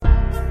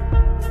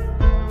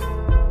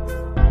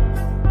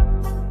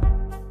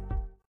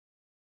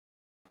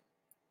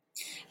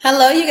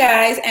Hello, you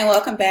guys, and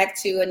welcome back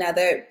to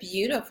another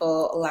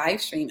beautiful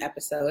live stream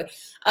episode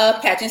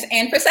of Pageants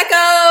and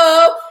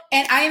Prosecco.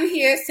 And I am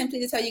here simply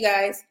to tell you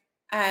guys,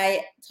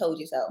 I told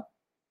you so.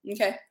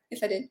 Okay?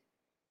 Yes, I did.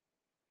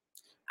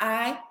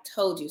 I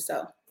told you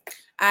so.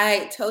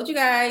 I told you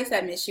guys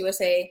that Miss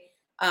USA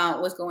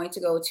was going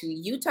to go to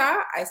Utah.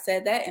 I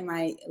said that in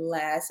my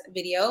last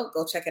video.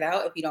 Go check it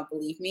out if you don't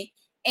believe me.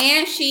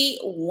 And she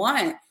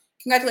won.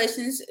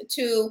 Congratulations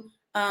to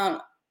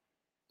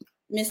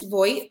Miss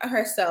Voigt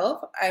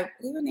herself. I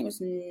believe her name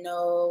is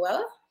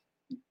Noelia.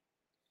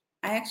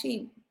 I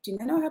actually do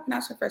not know how to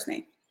pronounce her first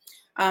name.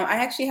 I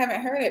actually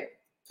haven't heard it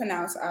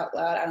pronounced out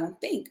loud, I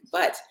don't think.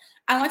 But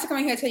I want to come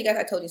in here and tell you guys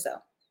I told you so.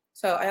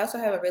 So I also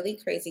have a really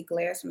crazy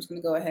glare, so I'm just going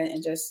to go ahead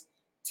and just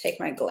take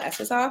my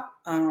glasses off.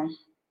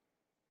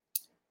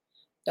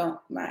 Don't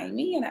mind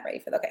me. You're not ready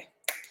for that. Okay.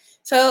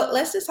 So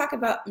let's just talk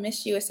about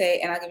Miss USA,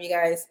 and I'll give you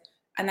guys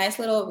a nice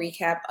little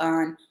recap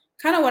on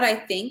kind of what I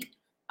think.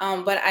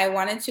 But I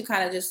wanted to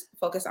kind of just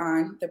focus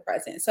on the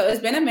present. So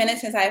it's been a minute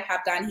since I've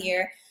hopped on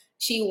here.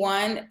 She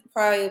won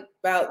probably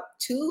about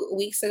 2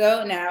 weeks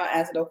ago now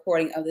as a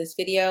recording of this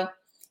video.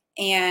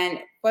 And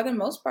for the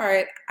most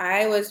part,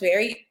 I was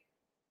very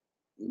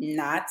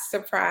not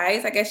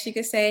surprised, I guess you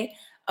could say,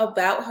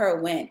 about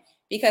her win.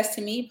 Because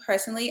to me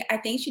personally, I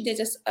think she did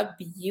just a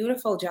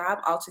beautiful job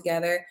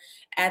altogether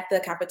at the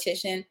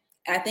competition.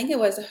 And I think it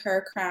was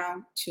her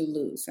crown to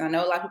lose. And I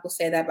know a lot of people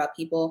say that about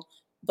people,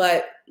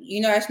 but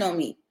you know, that's no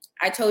me.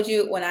 I told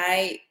you when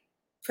I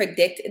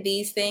predict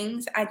these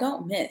things, I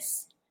don't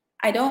miss.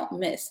 I don't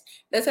miss.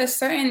 There's a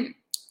certain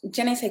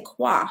je ne sais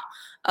quoi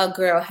a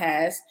girl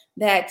has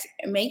that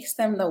makes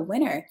them the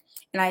winner.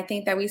 And I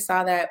think that we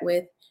saw that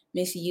with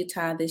Miss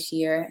Utah this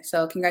year.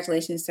 So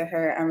congratulations to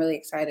her. I'm really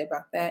excited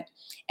about that.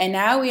 And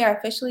now we are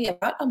officially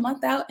about a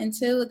month out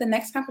into the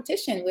next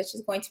competition, which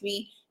is going to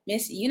be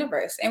Miss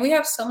Universe. And we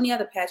have so many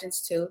other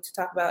pageants too to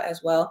talk about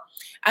as well.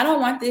 I don't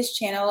want this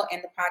channel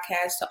and the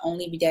podcast to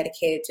only be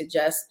dedicated to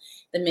just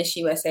the Miss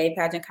USA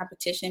pageant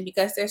competition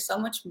because there's so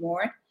much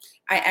more.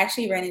 I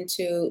actually ran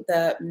into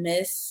the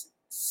Miss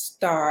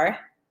Star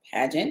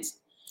pageant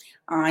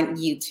on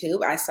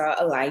YouTube. I saw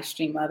a live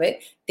stream of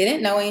it.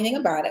 Didn't know anything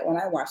about it when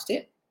I watched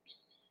it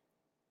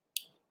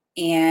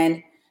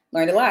and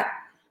learned a lot.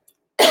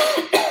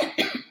 I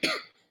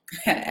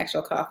had an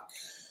actual cough.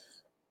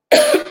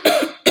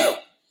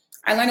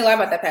 I learned a lot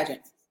about that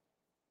pageant.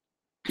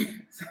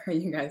 Sorry,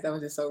 you guys, that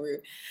was just so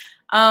rude.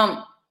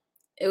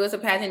 It was a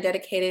pageant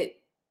dedicated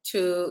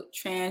to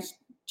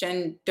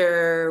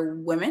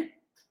transgender women.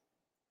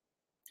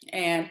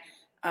 And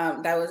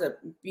that was a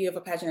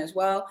beautiful pageant as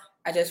well.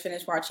 I just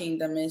finished watching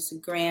the Miss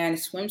Grand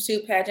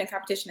swimsuit pageant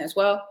competition as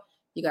well.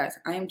 You guys,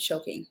 I am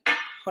choking.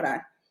 Hold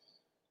on.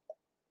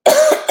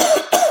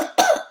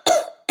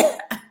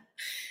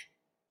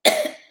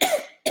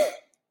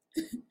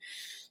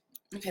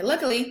 Okay,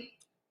 luckily,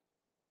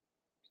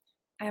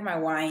 I have my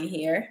wine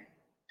here,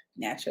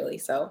 naturally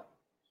so.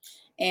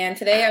 And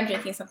today I'm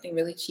drinking something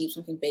really cheap,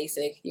 something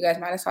basic. You guys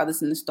might have saw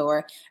this in the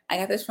store. I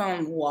got this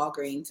from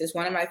Walgreens. It's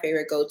one of my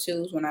favorite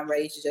go-tos when I'm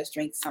ready to just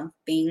drink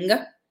something.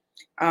 And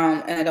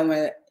I don't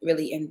want to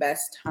really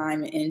invest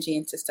time and energy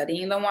into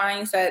studying the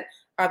wines that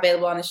are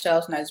available on the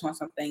shelves. And I just want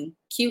something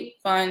cute,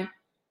 fun,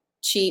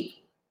 cheap,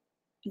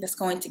 that's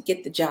going to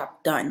get the job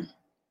done.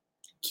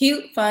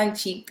 Cute, fun,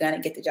 cheap, gonna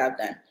get the job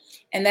done.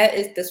 And that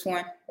is this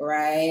one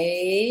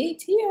right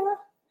here.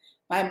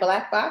 My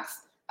black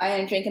box. I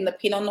am drinking the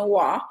Pinot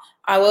Noir.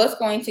 I was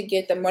going to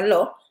get the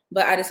Merlot,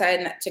 but I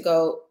decided not to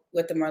go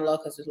with the Merlot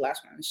because it was the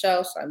last one on the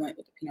shelf. So I went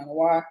with the Pinot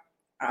Noir.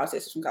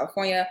 This is from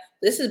California.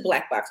 This is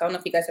black box. I don't know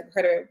if you guys have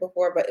heard of it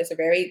before, but it's a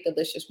very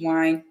delicious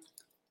wine.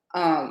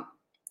 I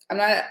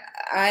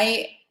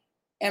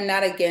am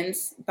not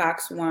against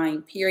box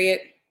wine,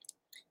 period.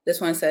 This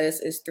one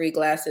says it's 3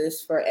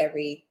 glasses for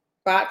every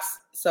box.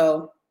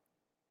 So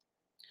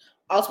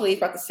ultimately, it's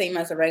about the same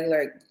as a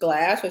regular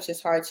glass, which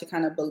is hard to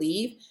kind of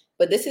believe.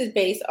 But this is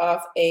based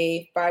off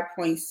a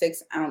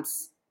 5.6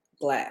 ounce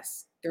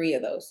glass, 3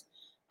 of those.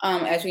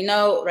 As we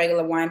know,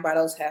 regular wine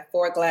bottles have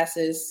 4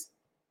 glasses.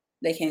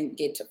 They can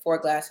get to 4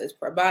 glasses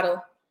per bottle.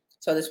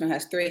 So this one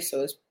has 3,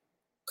 so it's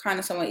kind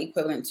of somewhat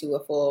equivalent to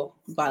a full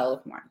bottle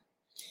of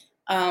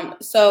wine.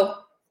 So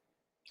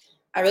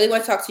I really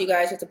want to talk to you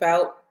guys just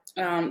about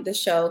the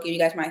show, give you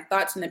guys my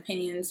thoughts and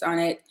opinions on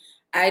it.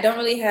 I don't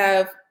really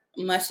have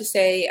much to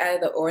say out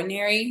of the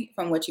ordinary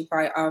from what you've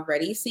probably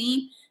already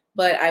seen,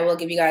 but I will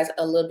give you guys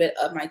a little bit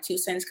of my 2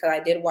 cents because I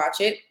did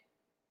watch it.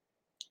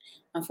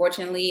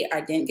 Unfortunately,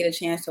 I didn't get a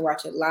chance to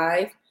watch it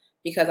live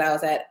because I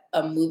was at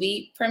a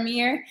movie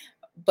premiere,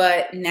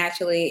 but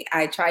naturally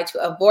I tried to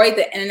avoid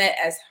the internet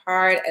as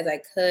hard as I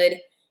could,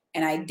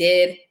 and I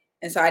did.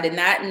 And so I did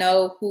not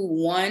know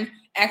who won.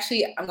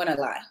 Actually, I'm going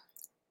to lie.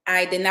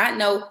 I did not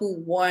know who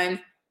won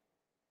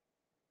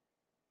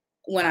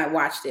when I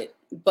watched it,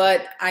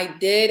 but I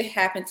did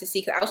happen to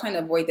see, because I was trying to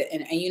avoid the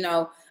internet. And you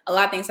know, a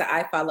lot of things that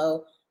I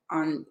follow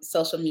on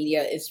social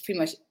media is pretty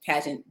much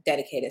pageant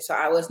dedicated. So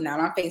I was not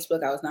on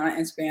Facebook. I was not on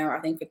Instagram,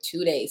 I think for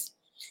 2 days.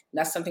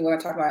 That's something we're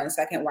gonna talk about in a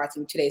second,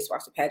 watching today's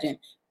Watch the Pageant.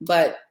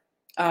 But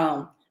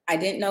I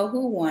didn't know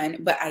who won,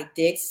 but I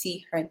did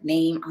see her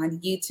name on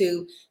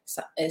YouTube.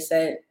 So it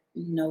said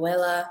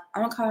Noelia.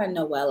 I'm gonna call her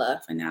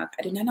Noelia for now.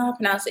 I do not know how to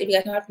pronounce it. If you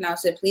guys know how to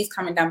pronounce it, please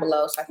comment down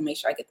below so I can make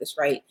sure I get this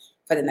right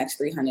for the next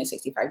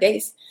 365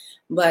 days.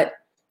 But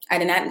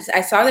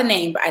I saw the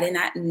name, but I did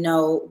not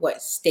know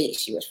what state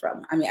she was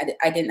from. I mean,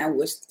 I didn't know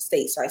which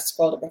state, so I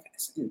scrolled up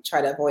and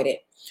tried to avoid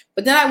it.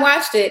 But then I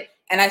watched it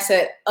and I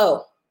said,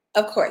 oh,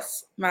 of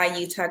course, my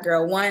Utah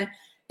girl won.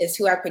 Is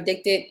who I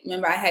predicted.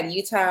 Remember, I had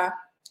Utah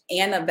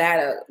and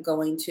Nevada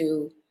going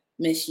to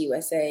Miss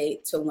USA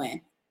to win.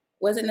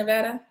 Was it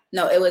Nevada?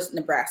 No, it was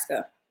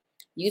Nebraska.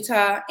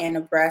 Utah and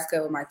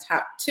Nebraska were my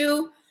top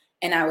two,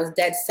 and I was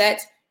dead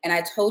set. And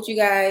I told you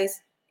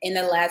guys in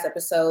the last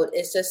episode,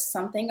 it's just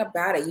something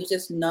about it. You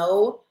just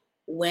know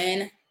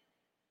when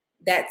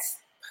that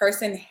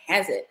person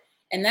has it.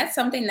 And that's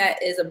something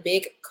that is a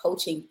big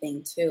coaching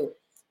thing too,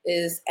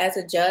 is as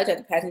a judge, as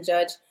a pageant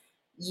judge,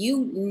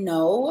 you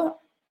know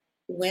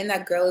when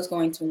that girl is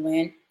going to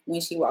win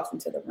when she walks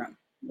into the room,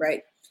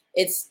 right?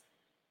 It's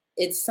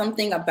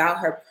something about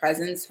her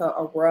presence, her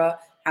aura,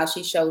 how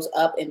she shows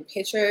up in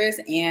pictures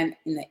and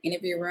in the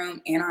interview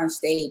room and on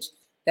stage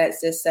that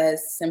just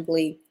says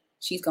simply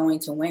she's going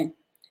to win,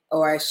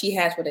 or she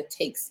has what it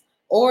takes,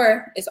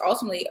 or it's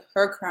ultimately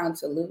her crown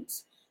to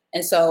lose.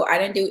 And so I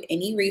didn't do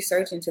any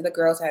research into the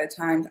girls at a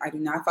time. I do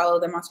not follow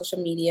them on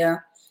social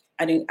media.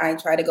 I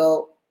try to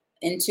go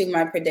into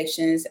my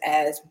predictions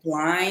as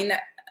blind,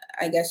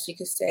 I guess you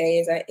could say.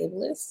 Is that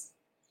ableist?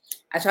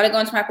 I try to go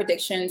into my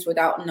predictions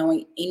without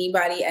knowing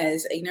anybody,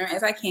 as ignorant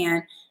as I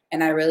can.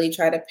 And I really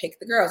try to pick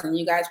the girls. And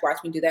you guys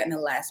watched me do that in the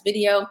last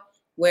video,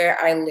 where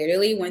I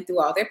literally went through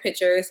all their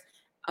pictures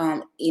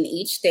in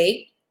each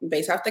state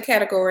based off the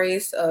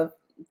categories of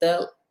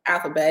the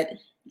alphabet,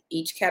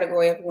 each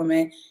category of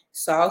women,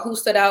 saw who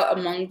stood out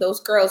among those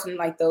girls, and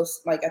I think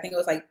it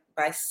was like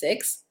by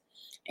 6.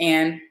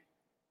 And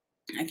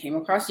I came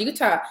across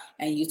Utah,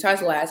 and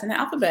Utah's last in the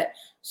alphabet.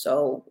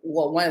 So,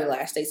 well, one of the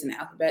last states in the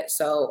alphabet.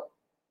 So,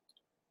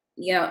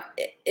 you know,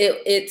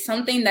 it's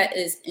something that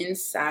is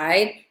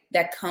inside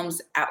that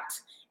comes out.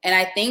 And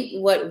I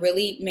think what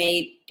really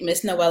made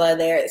Miss Noelia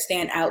there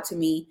stand out to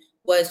me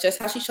was just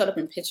how she showed up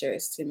in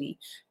pictures to me.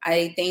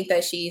 I think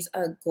that she's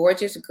a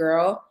gorgeous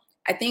girl.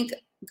 I think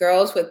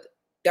girls with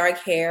dark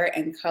hair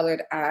and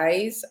colored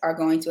eyes are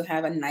going to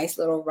have a nice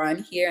little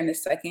run here in a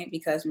second,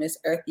 because Miss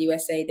Earth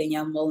USA,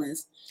 Danielle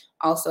Mullins,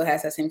 also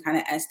has that same kind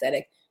of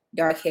aesthetic,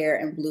 dark hair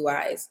and blue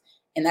eyes.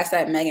 And that's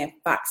that Megan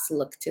Fox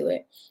look to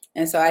it.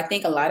 And so I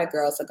think a lot of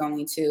girls are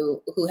going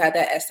to, who have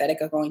that aesthetic,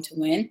 are going to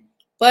win.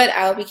 But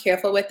I'll be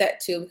careful with that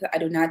too, because I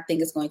do not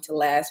think it's going to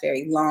last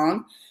very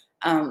long.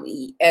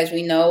 As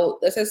we know,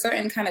 there's a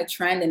certain kind of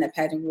trend in the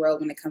pageant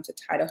world when it comes to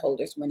title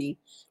holders winning.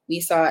 We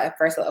saw at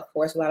first, of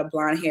course, a lot of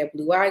blonde hair,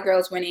 blue-eyed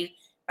girls winning.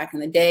 Back in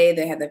the day,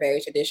 they had the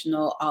very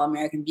traditional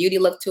all-American beauty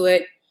look to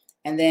it.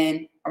 And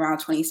then around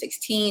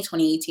 2016,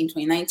 2018,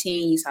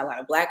 2019, you saw a lot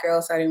of Black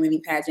girls starting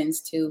winning pageants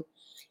too.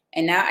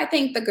 And now I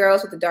think the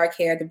girls with the dark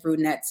hair, the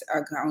brunettes,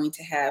 are going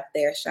to have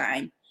their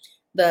shine.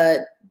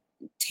 The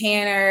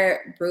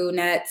tanner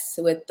brunettes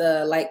with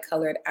the light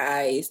colored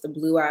eyes, the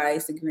blue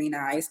eyes, the green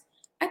eyes,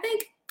 I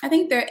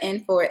think they're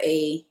in for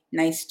a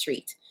nice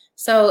treat.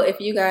 So if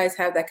you guys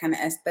have that kind of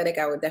aesthetic,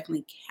 I would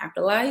definitely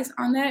capitalize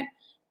on that.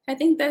 I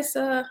think that's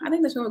where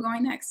we're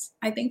going next.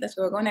 I think that's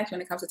where we're going next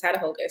when it comes to title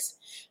holders.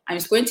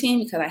 I'm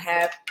squinting because I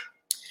have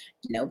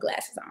no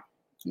glasses on.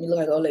 Let me look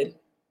like an old lady.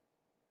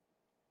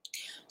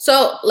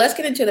 So let's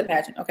get into the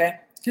pageant, okay?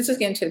 Let's just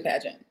get into the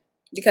pageant,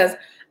 because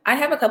I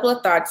have a couple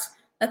of thoughts.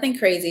 Nothing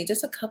crazy,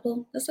 just a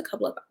couple of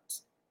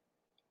thoughts.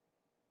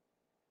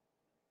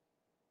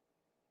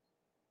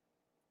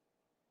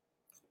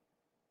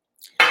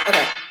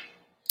 Okay.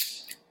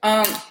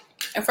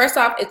 And first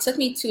off, it took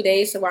me 2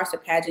 days to watch the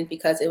pageant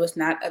because it was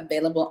not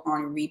available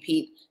on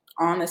repeat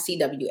on the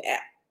CW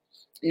app.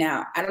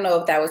 Now, I don't know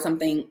if that was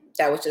something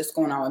that was just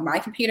going on with my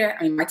computer,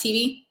 my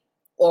TV,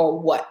 or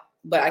what.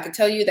 But I can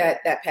tell you that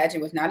that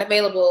pageant was not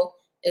available.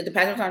 If the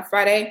pageant was on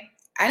Friday,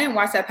 I didn't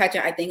watch that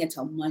pageant, I think,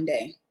 until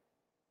Monday.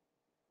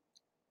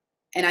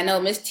 And I know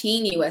Miss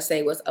Teen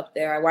USA was up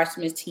there. I watched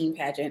Miss Teen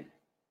pageant.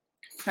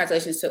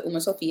 Congratulations to Uma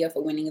Sophia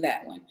for winning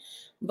that one.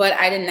 But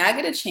I did not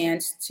get a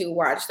chance to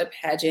watch the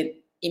pageant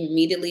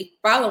immediately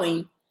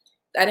following.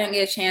 I didn't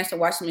get a chance to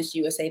watch the Miss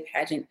USA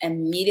pageant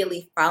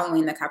immediately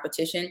following the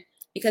competition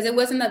because it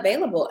wasn't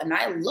available. And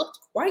I looked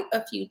quite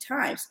a few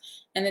times.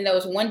 And then there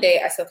was one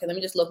day I said, okay, let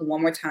me just look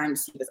one more time to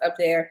see if it's up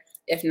there.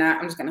 If not,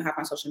 I'm just going to hop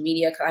on social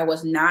media, because I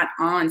was not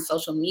on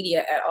social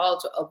media at all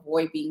to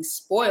avoid being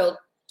spoiled.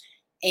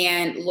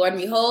 And Lord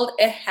and behold,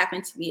 it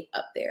happened to be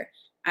up there.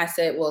 I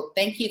said, well,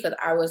 thank you, because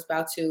I was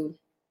about to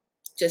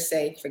just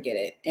say, forget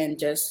it, and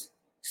just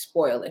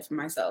spoil it for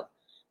myself.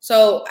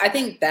 So I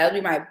think that would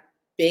be my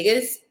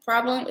biggest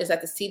problem, is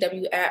that the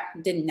CW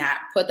app did not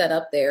put that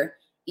up there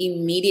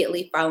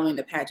immediately following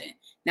the pageant.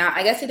 Now,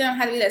 I guess it didn't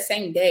have to be that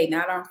same day,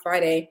 not on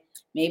Friday.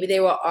 Maybe they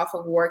were off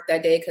of work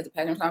that day because the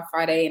pageant was on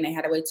Friday and they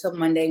had to wait till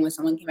Monday when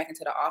someone came back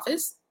into the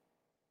office.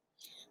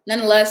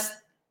 Nonetheless,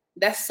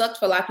 that sucked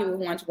for a lot of people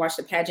who wanted to watch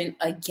the pageant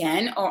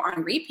again or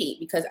on repeat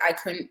because I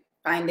couldn't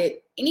find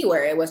it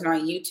anywhere. It wasn't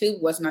on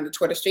YouTube, wasn't on the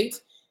Twitter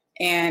streets.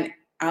 And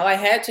all I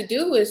had to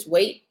do was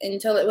wait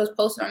until it was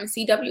posted on the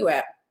CW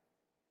app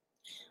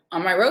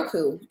on my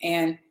Roku.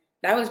 And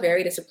that was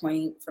very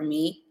disappointing for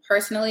me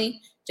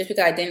personally, just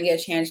because I didn't get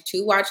a chance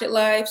to watch it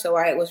live. So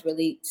I was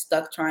really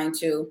stuck trying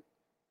to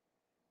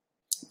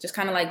just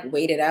kind of like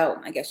wait it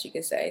out, I guess you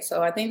could say.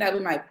 So I think that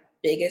was my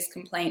biggest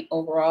complaint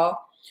overall.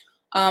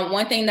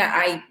 One thing that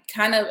I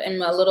kind of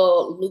am a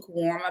little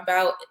lukewarm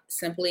about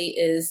simply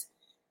is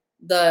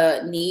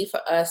the need for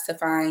us to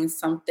find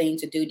something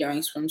to do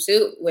during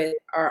swimsuit with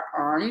our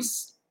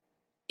arms.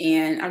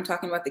 And I'm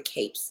talking about the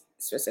capes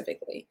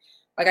specifically.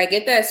 Like, I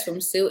get that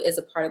swimsuit is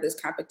a part of this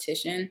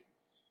competition,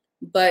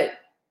 but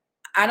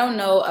I don't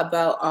know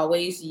about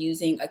always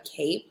using a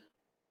cape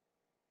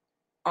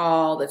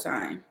all the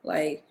time.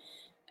 Like,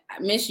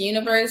 Miss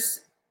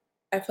Universe,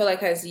 I feel like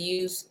has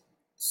used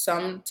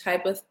some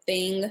type of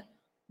thing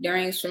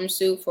during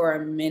swimsuit for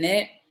a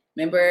minute.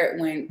 Remember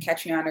when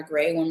Catriona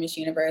Gray won Miss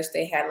Universe,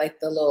 they had like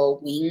the little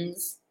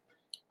wings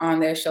on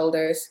their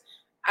shoulders.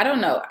 I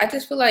don't know. I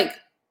just feel like,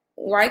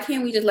 why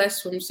can't we just let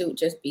swimsuit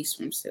just be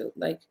swimsuit?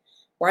 Like,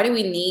 why do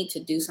we need to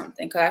do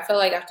something? Because I feel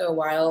like after a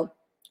while,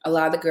 a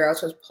lot of the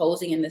girls was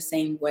posing in the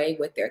same way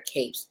with their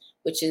capes,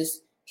 which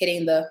is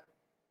hitting the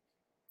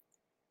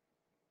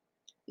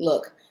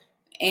look.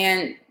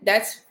 And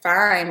that's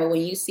fine, but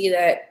when you see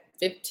that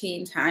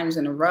 15 times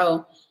in a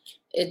row,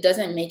 it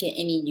doesn't make it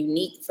any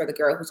unique for the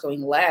girl who's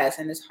going last.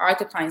 And it's hard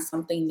to find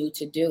something new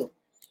to do.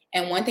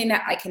 And one thing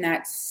that I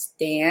cannot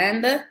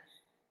stand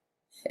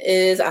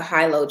is a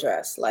high-low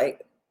dress.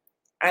 Like,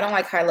 I don't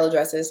like high-low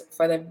dresses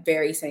for the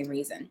very same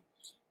reason.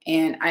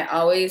 And I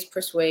always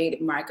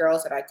persuade my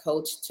girls that I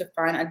coach to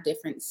find a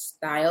different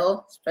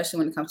style, especially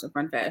when it comes to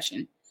fun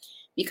fashion,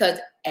 because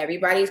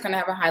everybody's going to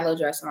have a high-low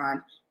dress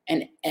on,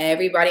 and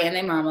everybody and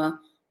their mama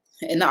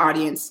in the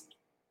audience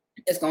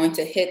is going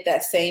to hit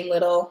that same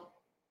little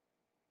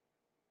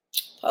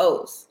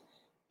pose.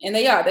 And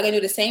they are. They're going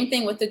to do the same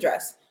thing with the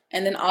dress.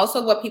 And then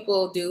also what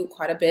people do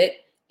quite a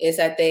bit is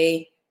that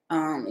they,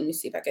 let me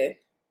see if I could,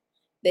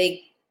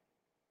 they,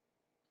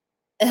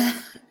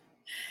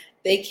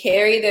 they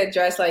carry their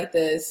dress like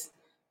this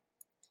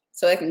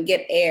so they can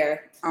get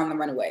air on the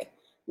runway,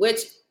 which,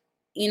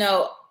 you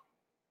know,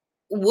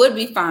 would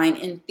be fine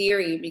in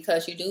theory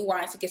because you do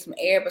want it to get some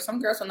air, but some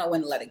girls don't know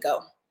when to let it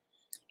go.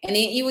 And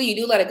then even when you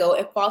do let it go,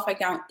 it falls back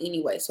down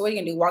anyway. So what are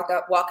you gonna do?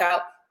 Walk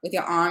out with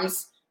your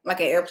arms like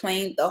an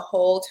airplane the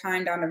whole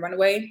time down the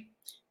runway?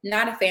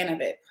 Not a fan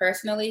of it.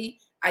 Personally,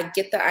 I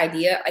get the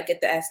idea, I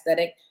get the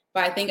aesthetic,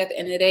 but I think at the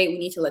end of the day, we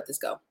need to let this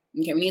go.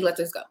 Okay, we need to let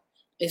this go.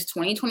 It's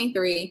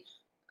 2023,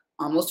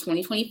 almost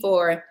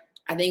 2024.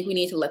 I think we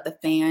need to let the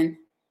fan,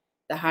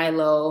 the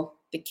high-low,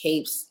 the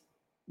capes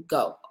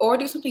go, or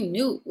do something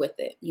new with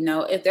it. You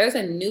know, if there's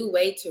a new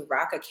way to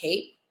rock a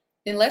cape,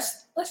 then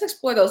let's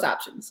explore those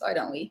options. Why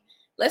don't we?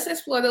 Let's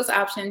explore those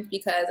options,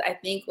 because I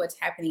think what's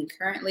happening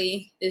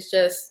currently is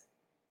just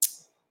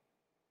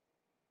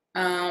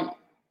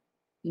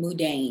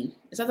mundane.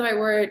 Is that the right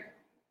word?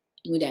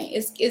 Mundane.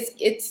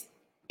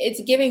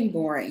 It's giving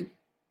boring.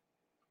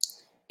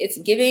 It's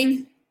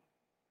giving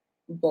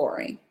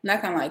boring.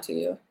 Not gonna lie to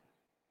you.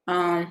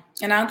 And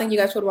I don't think you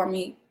guys would want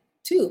me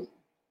to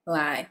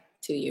lie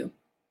to you.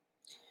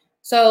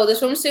 So the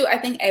swimsuit, I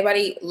think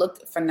everybody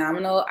looked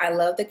phenomenal. I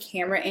love the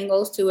camera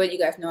angles to it. You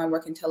guys know I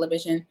work in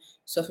television.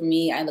 So for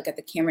me, I look at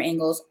the camera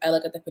angles. I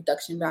look at the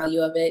production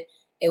value of it.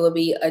 It would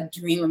be a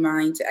dream of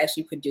mine to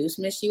actually produce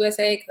Miss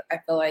USA. I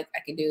feel like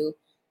I could do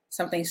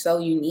something so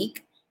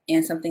unique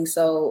and something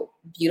so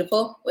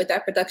beautiful with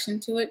that production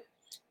to it.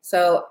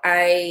 So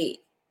I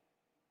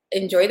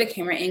enjoy the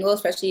camera angle,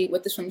 especially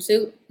with the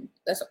swimsuit.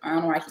 I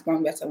don't know why I keep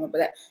going back to someone,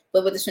 but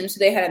with the swimsuit,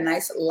 they had a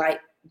nice light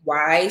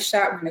wide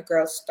shot when the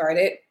girls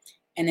started,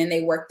 and then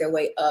they worked their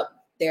way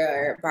up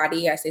their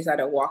body as they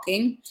started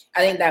walking.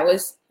 I think that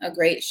was a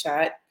great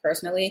shot,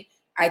 personally.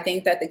 I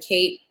think that the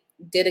cape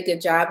did a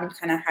good job in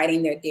kind of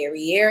hiding their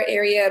derriere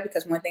area,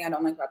 because one thing I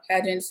don't like about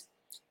pageants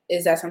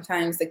is that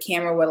sometimes the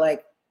camera will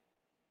like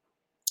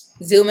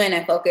zoom in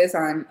and focus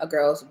on a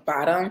girl's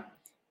bottom,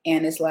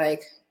 and it's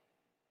like,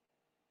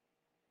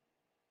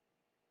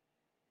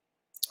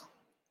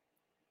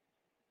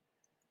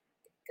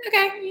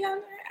 okay,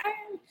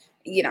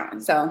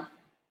 so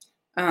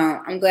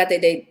I'm glad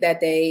that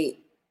they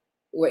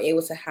were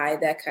able to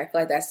hide that. I feel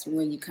like that's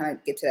when you kind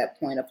of get to that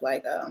point of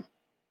like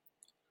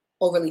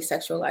overly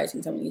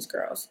sexualizing some of these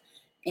girls.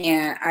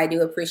 And I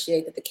do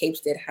appreciate that the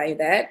capes did hide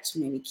that to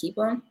maybe keep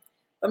them,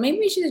 but maybe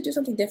we should just do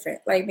something different.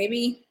 Like,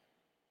 maybe,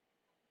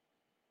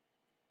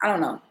 I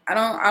don't know. I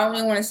don't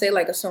really want to say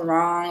like a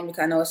sarong,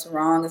 because I know a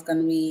sarong is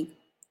going to be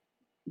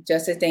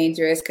just as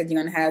dangerous, because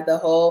you're going to have the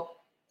whole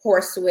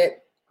horse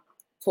whip,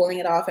 pulling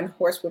it off and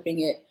horse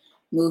whipping it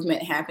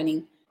movement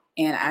happening.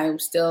 And I'm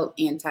still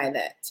anti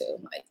that too.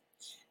 Like,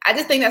 I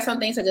just think that some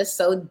things are just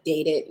so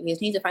dated. We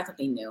just need to find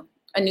something new,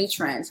 a new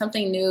trend,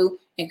 something new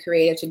and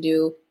creative to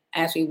do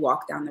as we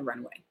walk down the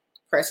runway,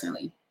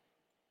 personally.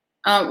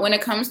 When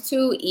it comes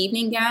to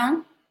evening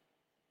gown,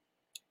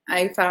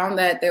 I found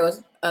that there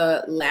was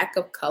a lack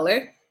of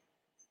color.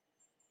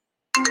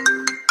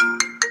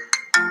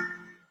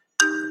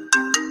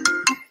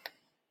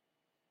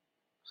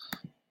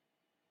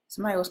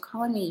 Somebody was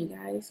calling me, you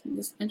guys.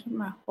 This entered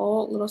my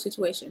whole little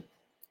situation.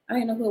 I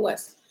didn't know who it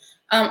was.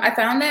 I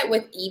found that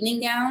with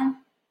evening gown,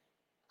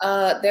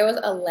 there was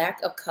a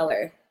lack of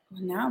color.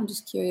 Well, now I'm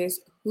just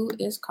curious who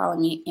is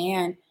calling me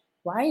and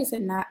why is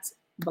it not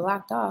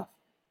blocked off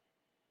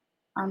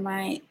on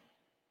my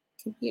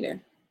computer?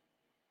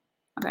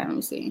 Okay, let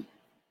me see.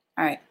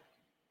 All right.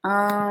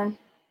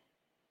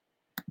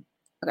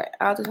 Okay,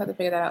 I'll just have to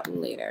figure that out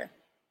later.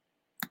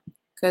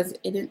 Because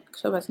it didn't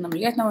show us a number.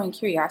 You guys know when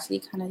curiosity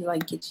kind of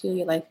like gets you,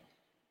 you're like,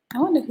 I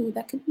wonder who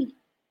that could be.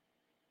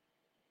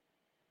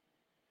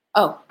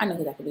 Oh, I know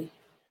who that could be.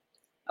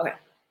 Okay.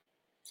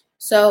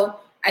 So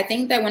I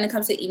think that when it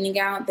comes to evening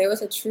gown, there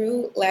was a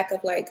true lack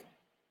of like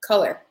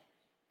color.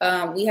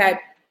 We had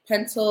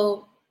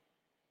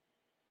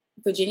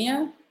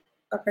Virginia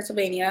or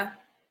Pennsylvania.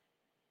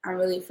 I'm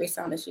really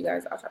freestyling this, you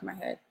guys, off the top of my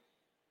head.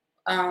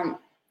 I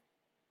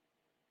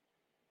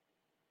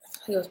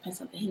think it was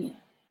Pennsylvania.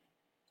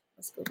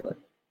 Let's Google it.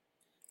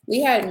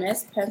 We had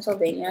Miss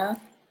Pennsylvania.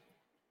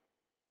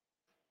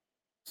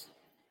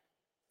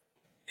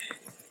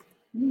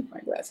 Let me put my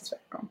glasses back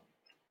on.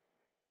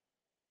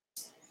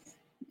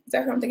 Is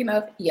that what I'm thinking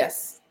of?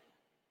 Yes.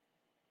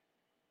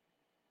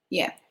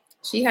 Yeah.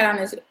 She had on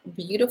this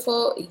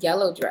beautiful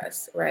yellow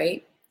dress,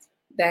 right?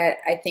 That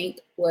I think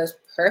was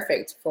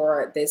perfect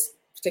for this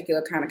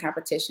particular kind of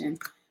competition,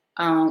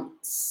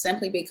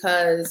 simply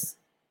because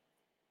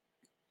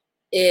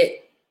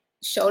it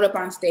showed up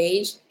on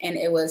stage and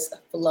it was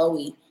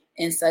flowy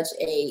in such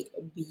a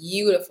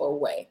beautiful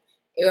way.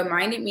 It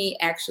reminded me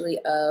actually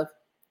of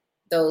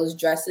those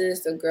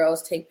dresses the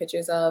girls take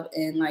pictures of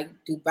in like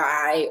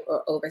Dubai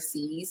or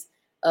overseas,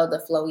 of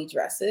the flowy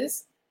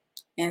dresses.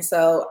 And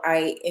so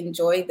I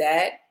enjoy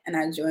that, and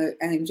I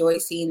enjoy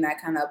seeing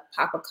that kind of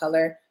pop of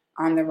color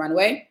on the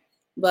runway.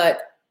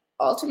 But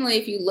ultimately,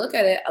 if you look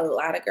at it, a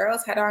lot of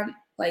girls had on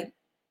like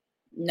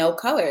no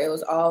color. It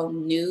was all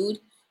nude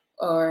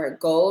or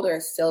gold or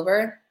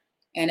silver,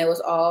 and it was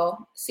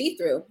all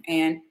see-through.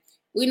 And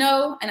we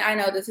know, and I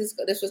know this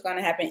was going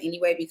to happen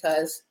anyway,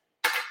 because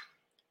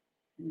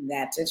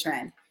that's a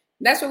trend.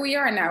 That's where we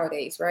are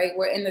nowadays, right?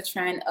 We're in the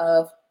trend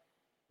of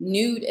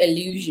nude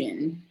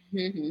illusion.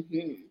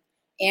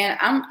 And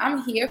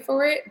I'm here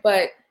for it,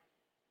 but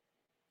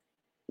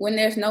when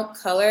there's no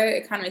color,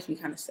 it kind of makes me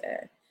kind of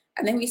sad.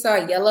 I think we saw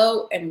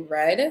yellow and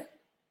red.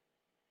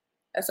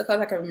 That's the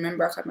colors I can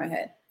remember off the top of my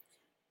head.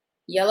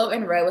 Yellow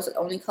and red was the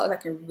only colors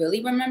I can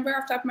really remember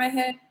off the top of my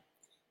head.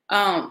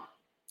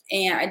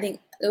 And I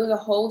think there was a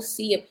whole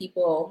sea of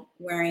people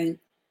wearing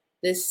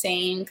this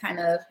same kind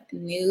of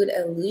nude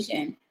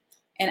illusion.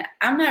 And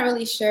I'm not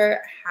really sure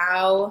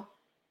how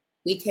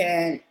we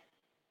can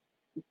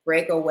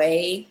break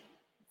away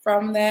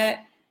from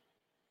that,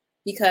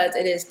 because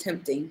it is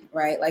tempting,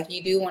 right? Like,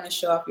 you do want to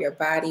show off your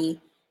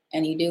body,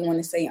 and you do want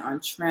to stay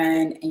on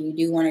trend, and you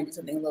do want to do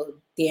something a little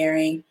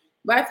daring.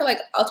 But I feel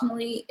like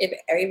ultimately, if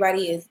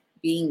everybody is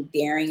being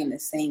daring in the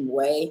same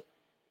way,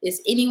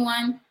 is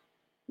anyone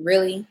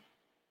really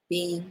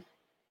being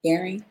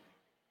daring?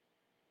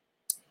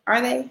 Are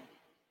they?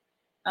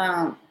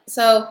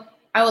 So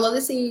I would love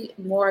to see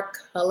more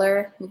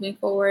color moving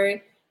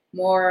forward,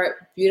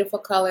 more beautiful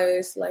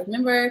colors. Like,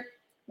 remember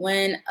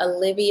when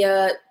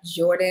Olivia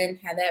Jordan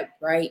had that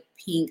bright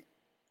pink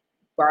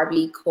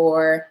Barbie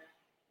core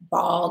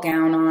ball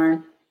gown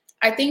on?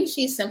 I think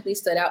she simply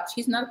stood out.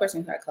 She's another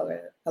person who had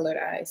colored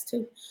eyes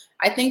too.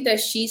 I think that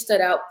she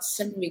stood out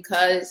simply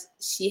because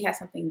she had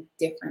something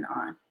different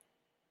on.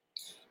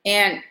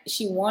 And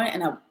she wore it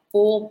in a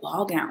full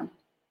ball gown,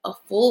 a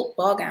full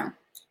ball gown.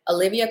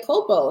 Olivia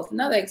Copo is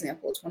another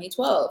example,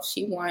 2012.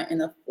 She wore it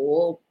in a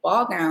full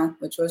ball gown,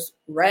 which was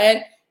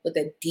red with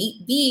a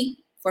deep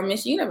V for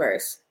Miss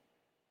Universe.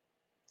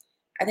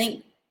 I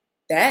think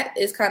that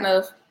is kind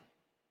of,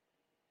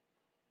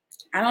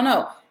 I don't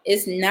know.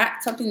 It's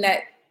not something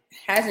that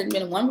hasn't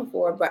been won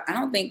before, but I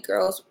don't think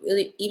girls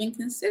really even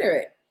consider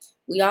it.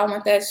 We all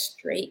want that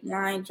straight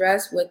line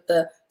dress with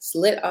the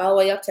slit all the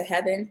way up to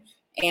heaven.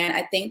 And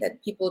I think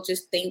that people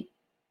just think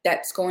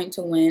that's going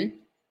to win.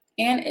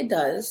 And it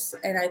does.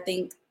 And I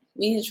think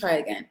we need to try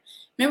it again.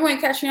 Remember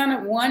when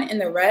Catriona won in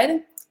the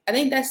red? I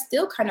think that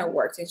still kind of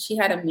worked. And she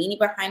had a meanie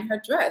behind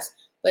her dress,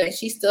 but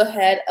she still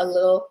had a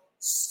little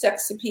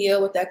sex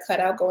appeal with that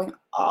cutout going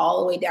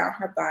all the way down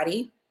her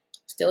body,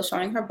 still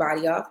showing her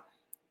body off.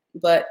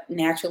 But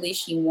naturally,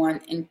 she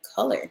won in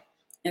color.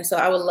 And so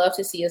I would love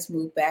to see us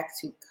move back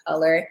to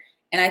color.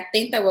 And I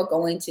think that we're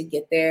going to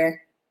get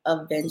there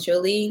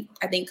eventually.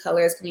 I think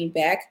color is coming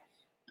back.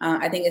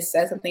 I think it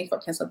says something for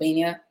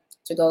Pennsylvania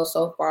to go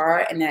so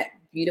far in that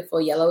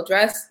beautiful yellow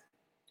dress.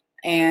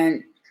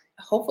 And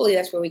hopefully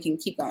that's where we can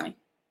keep going.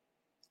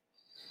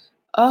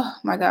 Oh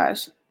my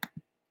gosh.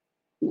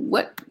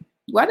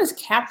 Why does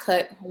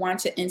CapCut want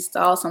to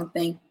install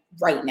something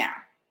right now?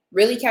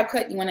 Really,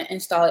 CapCut, you want to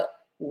install it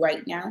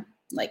right now?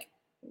 Like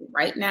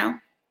right now?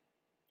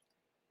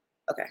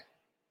 Okay.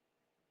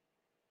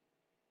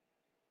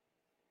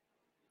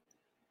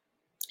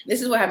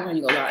 This is what happens when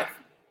you go live.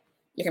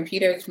 Your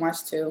computer just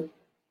wants to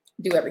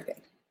do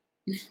everything.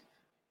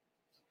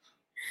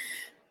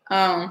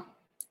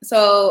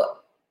 So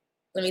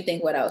let me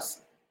think what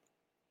else.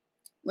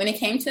 When it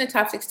came to the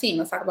top 16,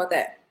 let's talk about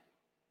that.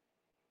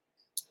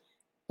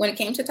 When it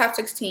came to top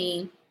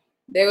 16,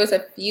 there was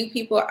a few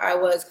people I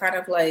was kind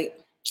of like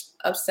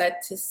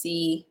upset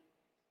to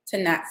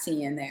not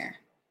see in there.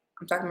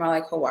 I'm talking about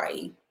like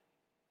Hawaii.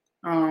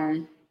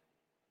 Dang,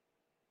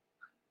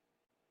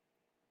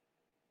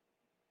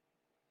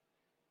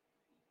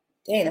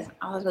 that's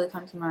all that's really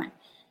coming to mind.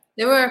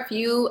 There were a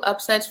few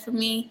upsets for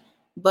me,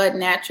 but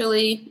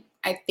naturally,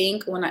 I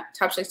think when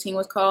top 16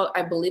 was called,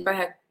 I believe I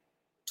had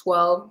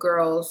 12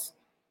 girls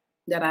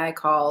that I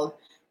called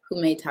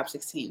who made top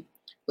 16,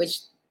 which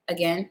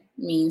again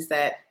means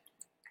that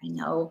I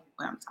know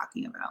what I'm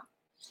talking about.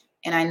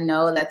 And I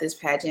know that this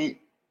pageant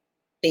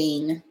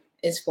thing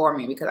is for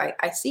me because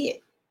I see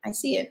it. I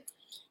see it.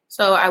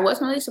 So I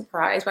wasn't really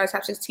surprised by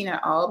top 16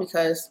 at all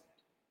because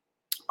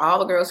all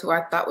the girls who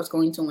I thought was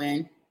going to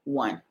win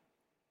won.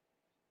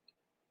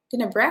 Did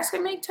Nebraska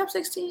make top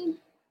 16?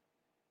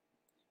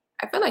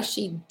 I feel like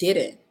she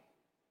didn't.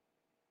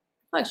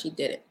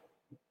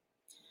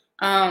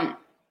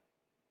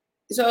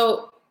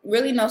 So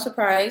really no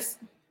surprise.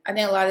 I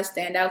think a lot of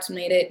standouts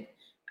made it.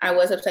 I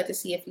was upset to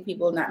see a few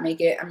people not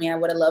make it. I mean, I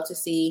would have loved to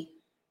see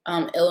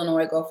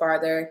Illinois go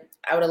farther.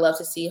 I would have loved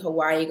to see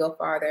Hawaii go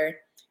farther.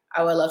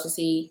 I would love to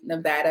see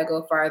Nevada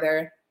go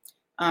farther.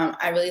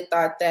 I really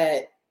thought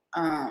that,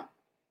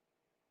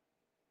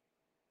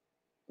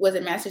 was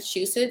it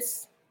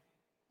Massachusetts?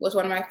 Was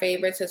one of my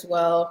favorites as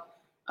well.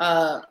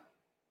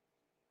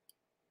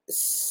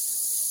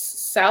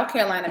 South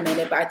Carolina made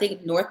it, but I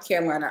think North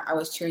Carolina, I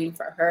was cheering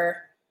for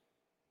her.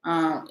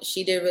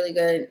 She did really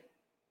good,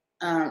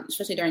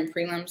 especially during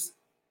prelims.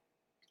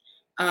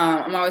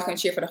 I'm always going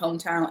to cheer for the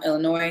hometown,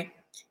 Illinois.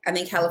 I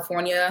think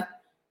California,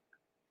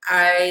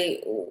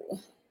 I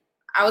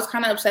was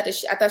kind of upset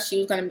that I thought she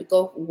was going to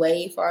go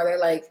way farther,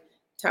 like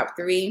top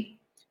 3,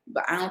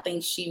 but I don't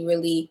think she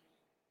really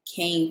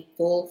came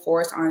full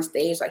force on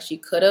stage like she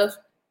could have.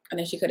 I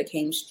think she could have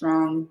came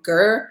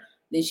stronger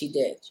than she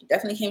did. She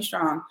definitely came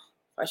strong,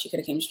 but she could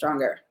have came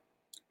stronger.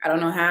 I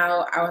don't know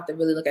how. I'll have to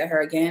really look at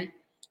her again,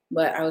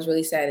 but I was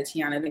really sad that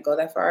Tiana didn't go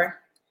that far.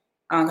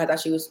 I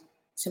thought she was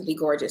simply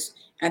gorgeous.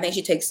 And I think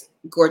she takes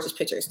gorgeous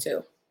pictures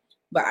too,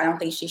 but I don't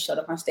think she showed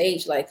up on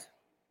stage like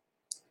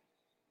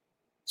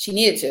she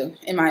needed to,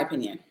 in my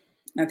opinion.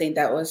 I think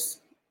that was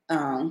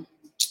kind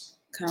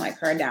of like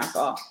her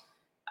downfall.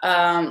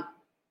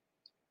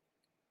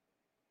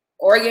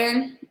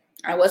 Oregon,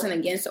 I wasn't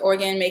against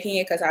Oregon making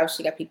it because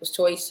obviously got people's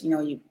choice. You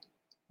know, you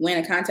win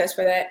a contest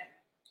for that.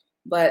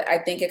 But I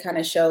think it kind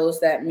of shows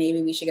that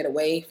maybe we should get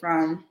away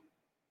from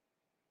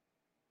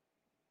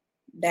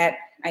that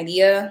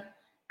idea.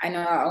 I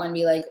know I want to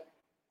be like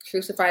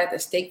crucified at the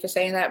stake for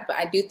saying that, but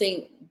I do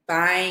think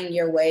buying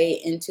your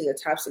way into the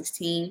top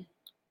 16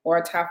 or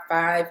top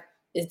 5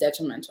 is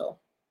detrimental.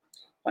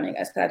 Funny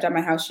guys, because I dropped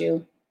my house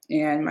shoe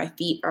and my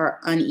feet are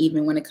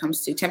uneven when it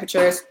comes to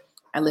temperatures.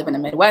 I live in the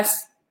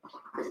Midwest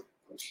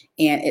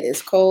and it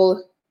is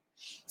cold,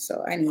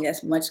 so I need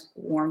as much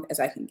warmth as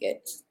I can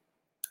get.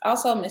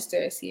 Also,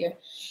 Mr. is here.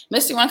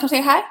 Mr., you want to come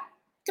say hi?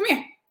 Come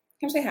here.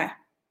 Come say hi.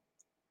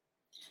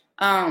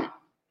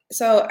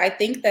 So I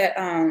think that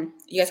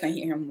you guys gonna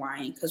hear him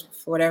whining because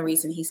for whatever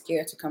reason he's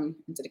scared to come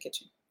into the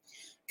kitchen.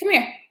 Come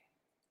here.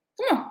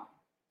 Come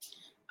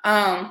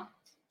on.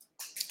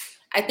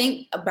 I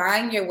think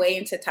buying your way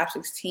into top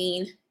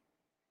 16,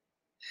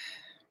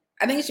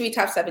 I think it should be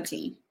top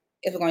 17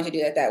 if we're going to do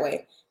it that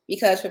way.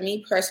 Because for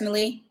me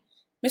personally,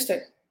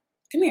 Mr.,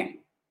 come here.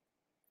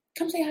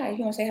 Come say hi if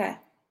you want to say hi.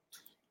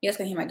 You guys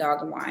can hear my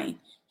dog whine.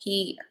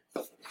 He,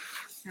 I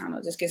don't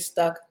know, just gets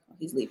stuck.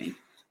 He's leaving.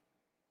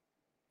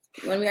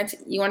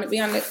 You want to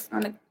be on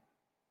the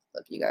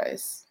look, you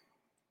guys.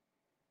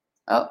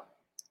 Oh,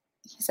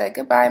 he said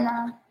goodbye,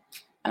 Mom.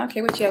 I don't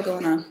care what you have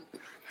going on.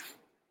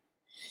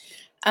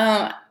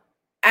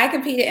 I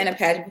competed in a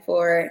pageant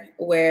before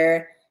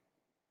where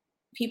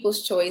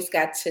People's Choice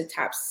got to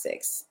top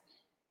 6.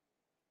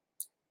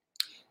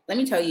 Let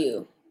me tell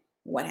you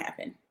what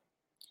happened.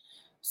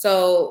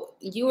 So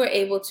you were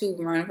able to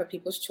run for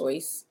People's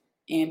Choice,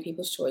 and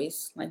People's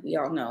Choice, like we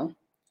all know,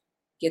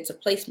 gets a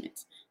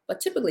placement. But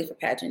typically for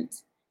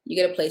pageants, you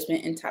get a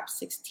placement in top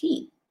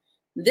 16.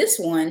 This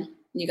one,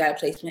 you got a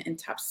placement in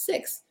top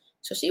 6.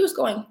 So she was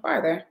going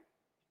farther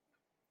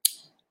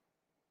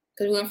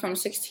because we went from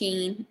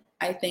 16,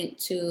 I think,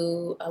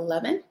 to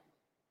 11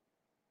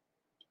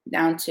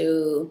 down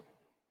to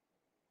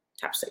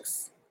top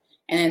 6.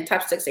 And then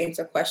top 6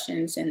 answer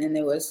questions, and then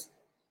there was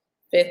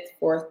 5th,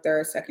 4th,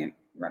 3rd, 2nd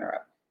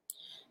runner-up.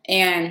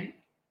 And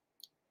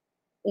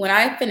when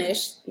I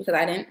finished, because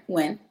I didn't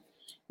win,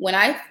 when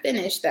I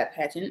finished that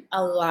pageant,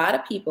 a lot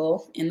of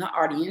people in the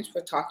audience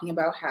were talking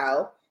about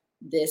how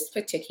this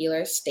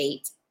particular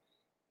state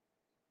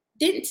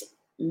didn't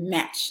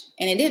match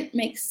and it didn't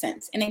make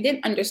sense and they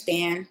didn't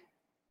understand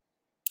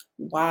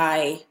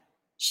why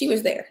she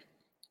was there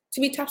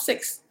to be top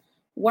 6,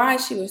 why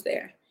she was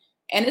there.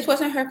 And this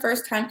wasn't her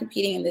first time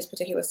competing in this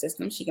particular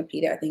system. She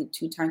competed, I think,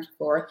 2 times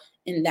before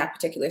in that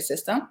particular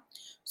system.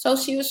 So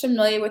she was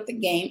familiar with the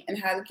game and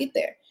how to get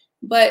there.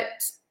 But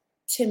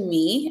to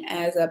me,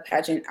 as a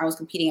pageant, I was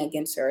competing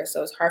against her.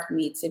 So it's hard for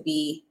me to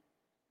be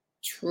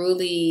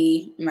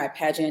truly in my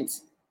pageant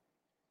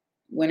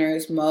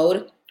winner's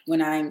mode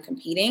when I'm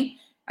competing.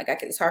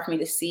 It's hard for me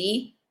to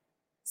see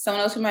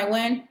someone else who might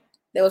win.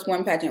 There was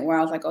one pageant where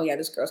I was like, oh yeah,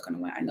 this girl's gonna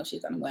win. I know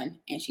she's gonna win.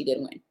 And she did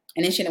win.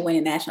 And then she didn't win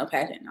a national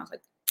pageant. And I was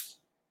like,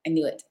 I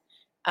knew it.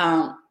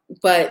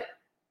 But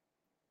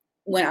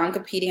when I'm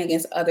competing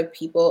against other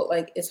people,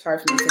 like it's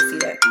hard for me to see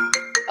that.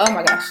 Oh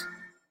my gosh.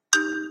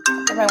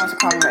 Everybody wants to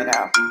call me right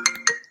now.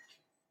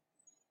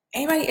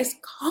 Everybody is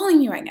calling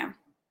me right now.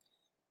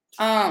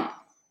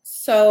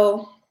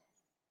 So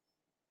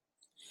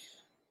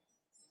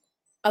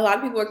a lot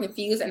of people were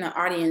confused in the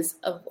audience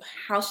of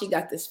how she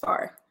got this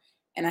far.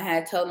 And I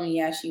had told them,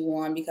 yeah, she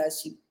won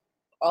because she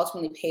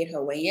ultimately paid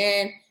her way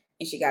in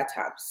and she got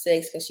top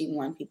 6 because she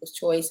won People's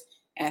Choice.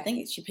 And I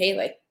think she paid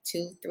like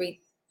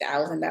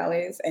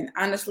 $2,000-$3,000. And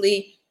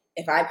honestly,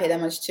 if I pay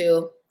that much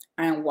too,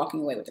 I am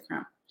walking away with the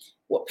crown.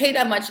 Well, pay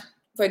that much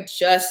for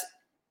just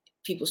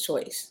People's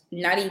Choice,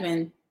 not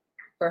even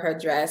for her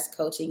dress,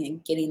 coaching,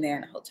 and getting there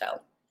in a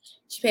hotel.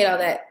 She paid all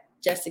that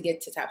just to get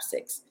to top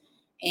 6.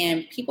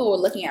 And people were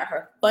looking at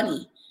her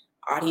funny.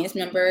 Audience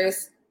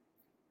members,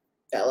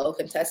 fellow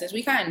contestants,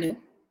 we kind of knew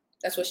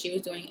that's what she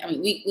was doing. I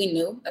mean, we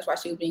knew that's why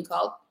she was being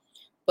called.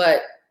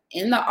 But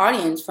in the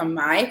audience, from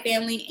my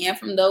family and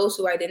from those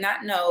who I did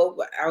not know,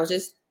 but I was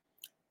just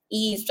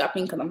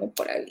eavesdropping because I'm a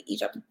reporter,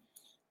 eavesdropping.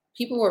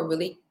 People were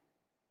really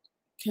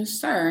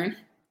concerned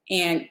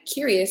and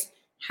curious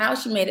how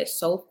she made it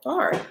so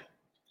far.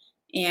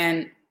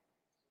 And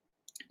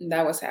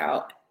that was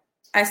how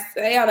I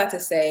say all that to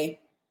say,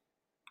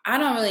 I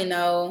don't really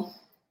know,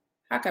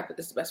 how can I put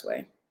this the best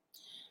way?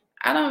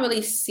 I don't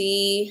really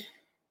see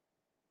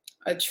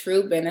a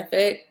true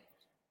benefit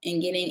in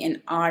getting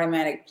an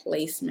automatic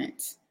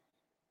placement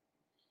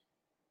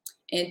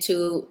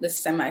into the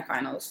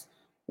semifinals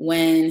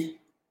when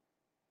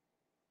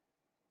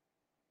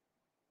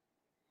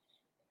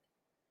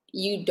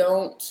you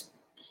don't,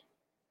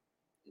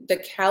 the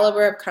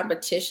caliber of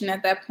competition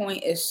at that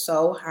point is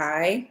so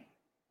high,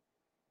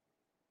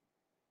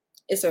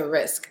 it's a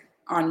risk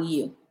on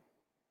you.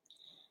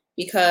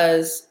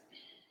 Because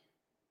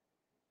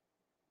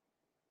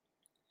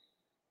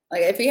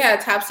like if you had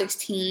a top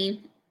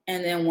 16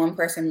 and then one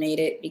person made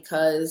it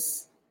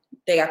because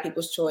they got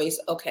People's Choice,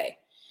 okay.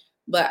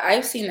 But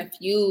I've seen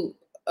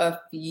a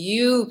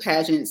few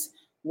pageants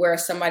where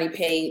somebody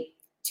paid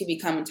to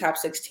become a top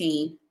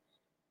 16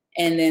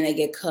 and then they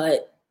get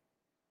cut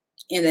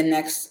in the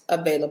next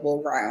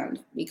available round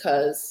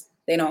because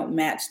they don't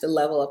match the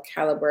level of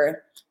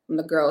caliber from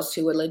the girls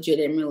who were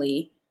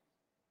legitimately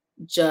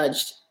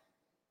judged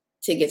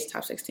to get to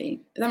top 16.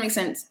 Does that make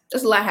sense?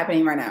 There's a lot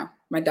happening right now.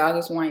 My dog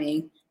is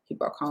whining.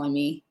 People are calling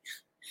me.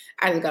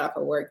 I just got off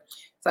of work.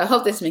 So I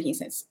hope this is making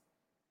sense.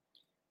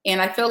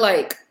 And I feel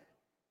like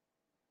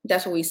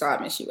that's what we saw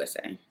at Miss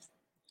USA,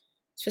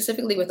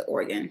 specifically with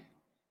Oregon.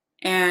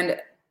 And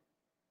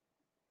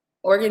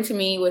Oregon to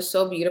me was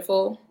so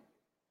beautiful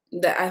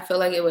that I feel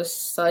like it was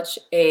such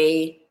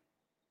a,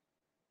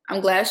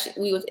 I'm glad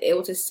we was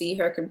able to see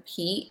her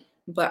compete,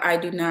 but I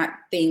do not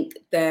think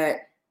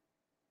that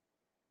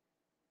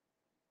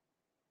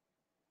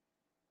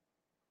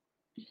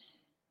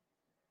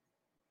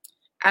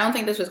I don't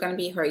think this was going to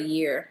be her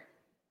year,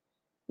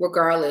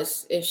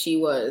 regardless if she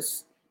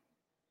was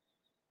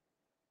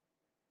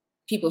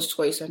People's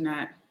Choice or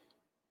not.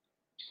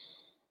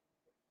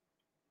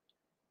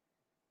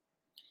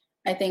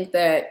 I think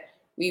that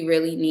we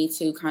really need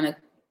to kind of,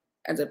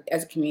 as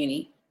a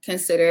community,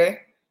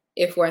 consider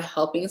if we're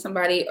helping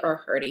somebody or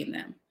hurting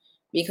them.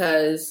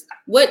 Because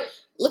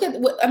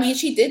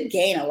she did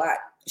gain a lot.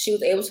 She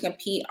was able to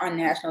compete on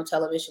national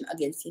television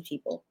against these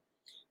people.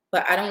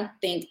 But I don't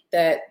think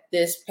that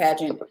this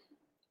pageant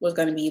was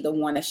going to be the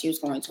one that she was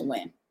going to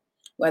win,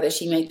 whether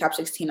she made top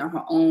 16 on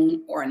her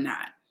own or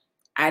not.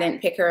 I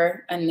didn't pick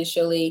her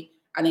initially.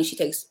 I think she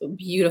takes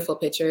beautiful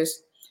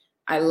pictures.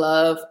 I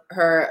love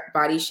her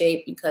body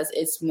shape because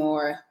it's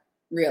more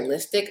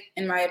realistic,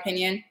 in my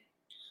opinion.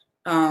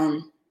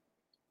 And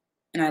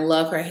I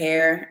love her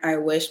hair. I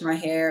wish my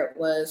hair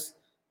was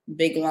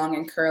big, long,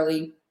 and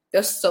curly.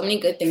 There's so many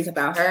good things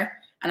about her.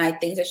 And I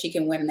think that she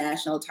can win a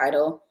national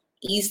title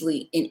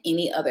easily in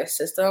any other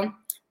system.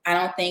 I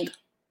don't think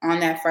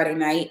on that Friday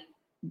night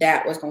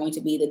that was going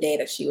to be the day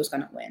that she was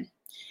going to win.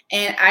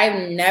 And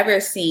I've never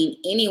seen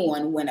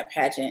anyone win a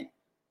pageant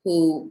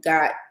who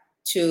got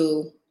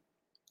to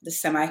the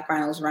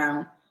semifinals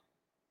round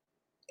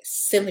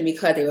simply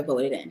because they were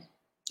voted in.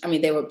 I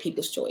mean, they were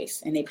people's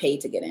choice and they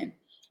paid to get in.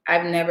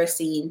 I've never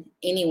seen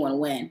anyone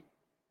win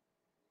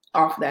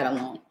off that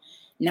alone.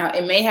 Now,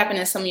 it may happen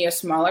in some of your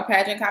smaller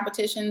pageant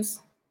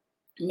competitions,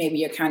 maybe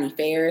your county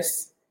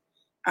fairs.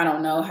 I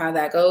don't know how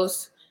that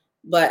goes,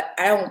 but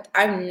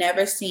I've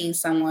never seen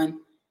someone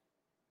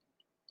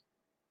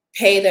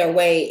pay their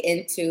way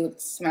into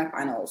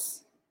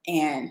semifinals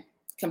and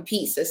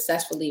compete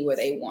successfully where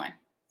they won.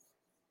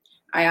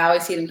 I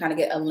always see them kind of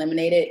get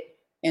eliminated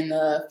in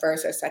the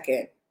first or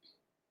second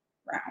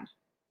round.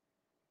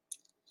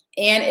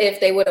 And if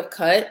they would have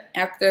cut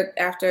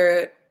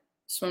after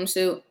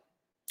swimsuit,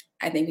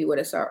 I think we would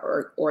have saw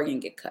Oregon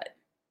get cut.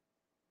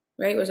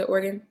 Right? Was it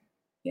Oregon?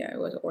 Yeah, it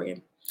was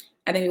Oregon.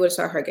 I think we would have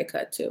saw her get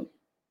cut too.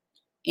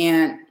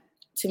 And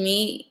to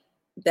me,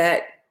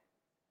 that,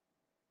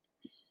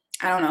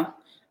 I don't know.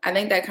 I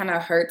think that kind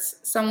of hurts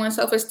someone's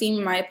self-esteem,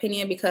 in my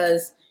opinion,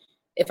 because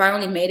if I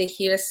only made it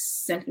here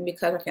simply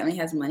because my family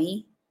has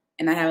money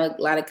and I have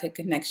a lot of good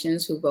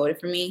connections who voted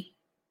for me,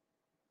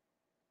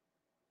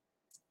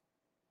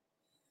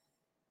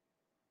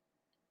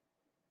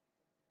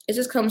 it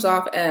just comes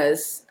off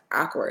as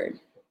awkward.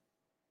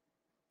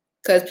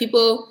 Because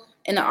people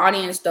in the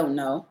audience don't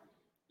know.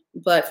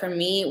 But for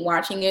me,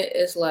 watching it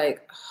is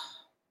like,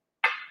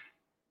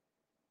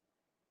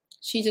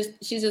 she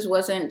just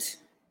wasn't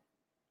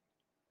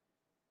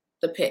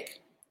the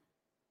pick,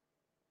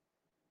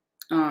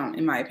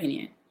 in my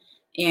opinion.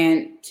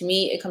 And to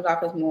me, it comes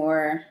off as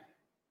more,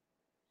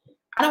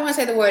 I don't want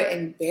to say the word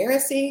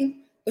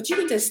embarrassing, but you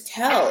can just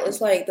tell.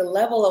 It's like the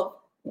level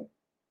of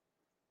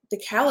the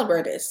caliber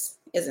of this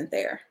isn't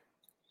there.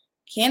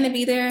 Can it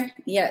be there?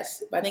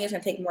 Yes. But I think it's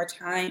going to take more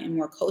time and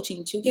more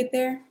coaching to get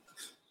there.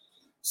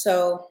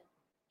 So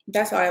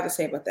that's all I have to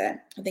say about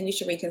that. I think we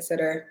should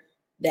reconsider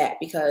that,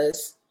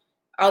 because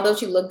although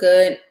she looked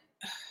good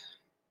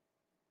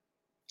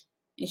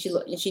and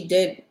she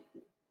did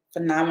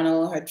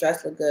phenomenal, her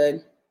dress looked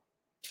good,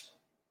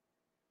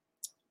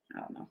 I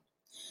don't know.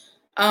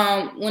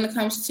 When it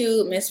comes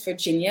to Miss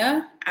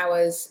Virginia,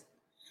 let's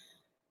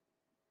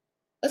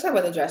talk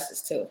about the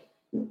dresses too.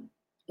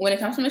 When it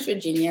comes to Miss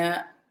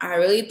Virginia, I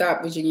really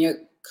thought Virginia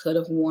could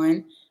have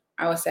won.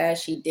 I was sad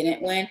she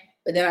didn't win,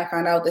 but then I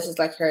found out this is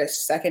like her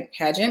second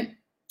pageant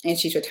and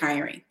she's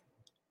retiring.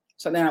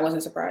 So then I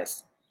wasn't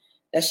surprised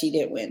that she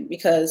did win,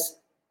 because,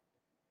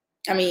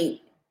 I mean,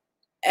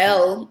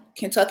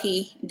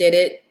 Kentucky did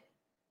it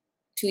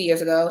 2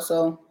 years ago,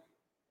 so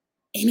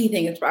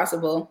anything is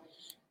possible.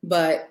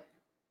 But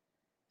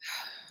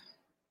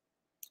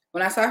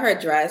when I saw her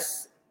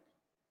dress,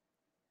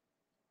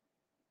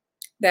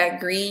 that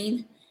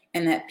green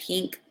and that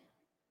pink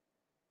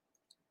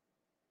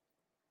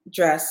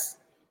dress,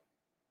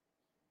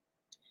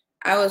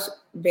 I was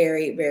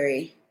very,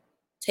 very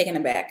taken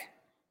aback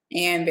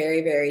and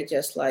very, very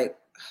just like,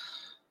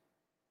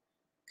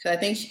 because I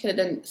think she could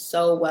have done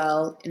so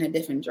well in a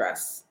different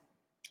dress.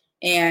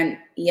 And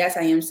yes,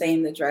 I am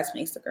saying the dress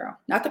makes the girl,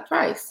 not the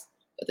price,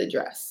 but the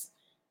dress.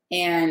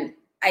 And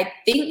I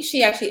think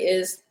she actually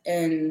is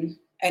an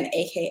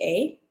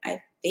AKA.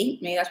 I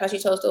think maybe that's why she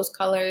chose those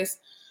colors.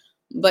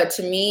 But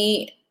to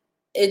me,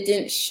 it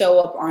didn't show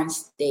up on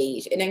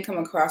stage. It didn't come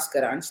across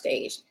good on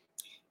stage.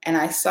 And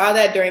I saw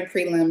that during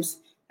prelims,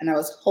 and I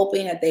was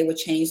hoping that they would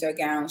change their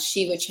gown.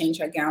 She would change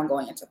her gown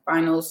going into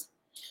finals.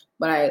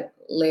 But I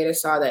later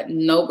saw that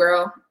no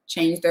girl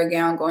changed their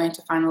gown going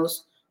into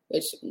finals,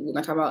 which we're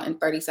going to talk about in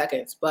 30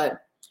 seconds.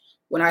 But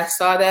when I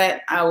saw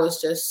that, I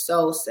was just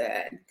so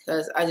sad,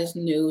 because I just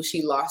knew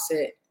she lost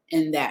it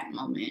in that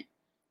moment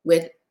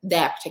with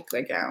that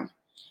particular gown,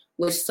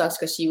 which sucks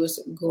because she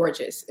was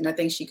gorgeous. And I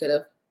think she could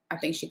have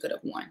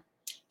won.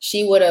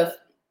 She would have,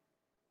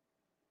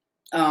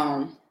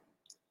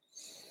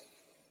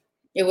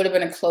 it would have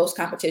been a close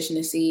competition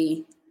to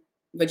see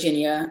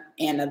Virginia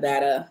and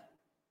Nevada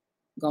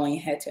going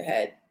head to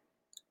head.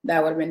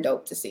 That would have been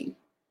dope to see.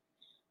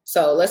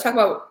 So let's talk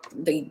about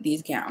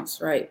these gowns,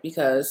 right?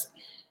 Because,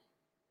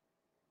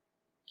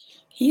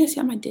 can you guys see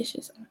all my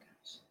dishes? Oh my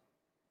gosh.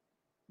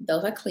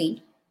 Those are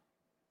clean.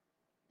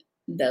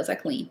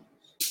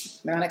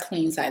 They're on a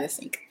clean side of the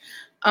sink.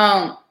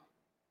 The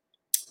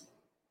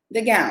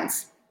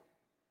gowns.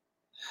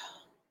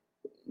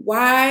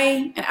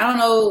 Why? And I don't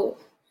know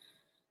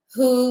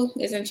who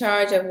is in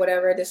charge of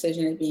whatever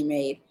decision is being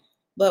made,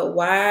 but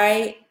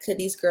why could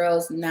these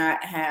girls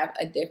not have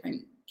a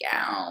different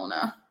gown?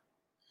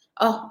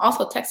 Oh,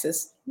 also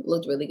Texas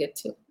looked really good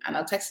too. I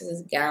know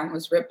Texas's gown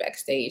was ripped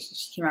backstage.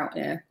 She came out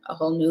in a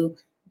whole new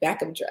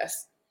backup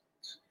dress.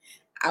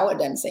 I would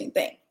have done the same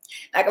thing.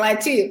 Not gonna lie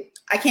to you,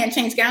 I can't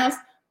change gowns.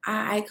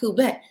 I could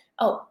bet.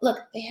 Oh, look,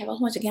 they have a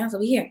whole bunch of gowns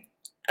over here.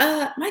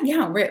 My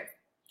gown ripped.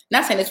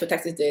 Not saying that's what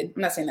Texas did.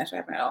 I'm not saying that's what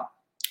happened at all.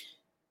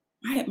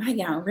 My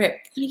gown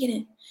ripped. Let me get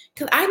in.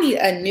 Because I need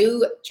a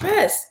new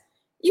dress.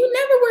 You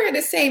never wear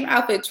the same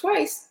outfit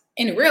twice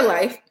in real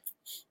life.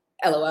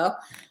 LOL.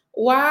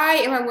 Why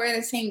am I wearing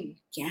the same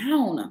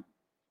gown?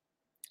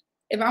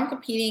 If I'm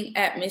competing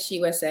at Miss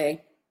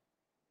USA,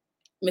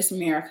 Miss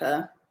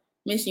America,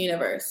 Miss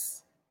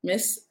Universe,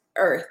 Miss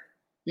Earth,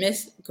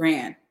 Miss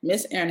Grand,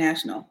 Miss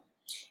International.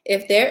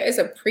 If there is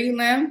a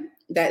prelim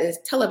that is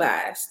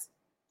televised,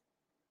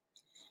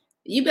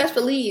 you best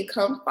believe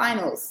come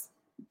finals,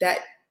 that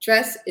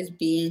dress is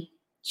being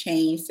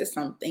changed to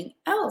something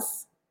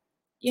else.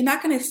 You're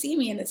not going to see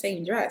me in the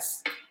same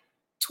dress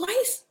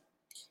twice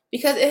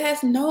because it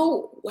has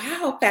no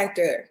wow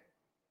factor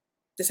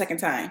the second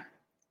time.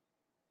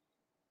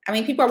 I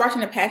mean, people are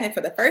watching the pageant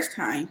for the first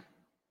time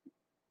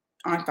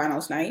on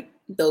finals night,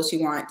 those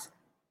who want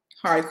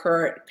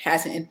hardcore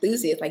pageant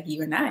enthusiasts like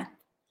you and I.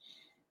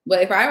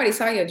 But if I already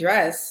saw your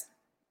dress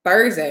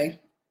Thursday,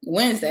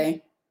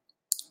 Wednesday,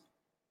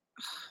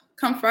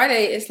 come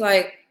Friday, it's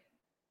like,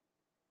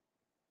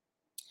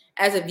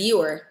 as a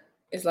viewer,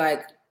 it's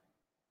like,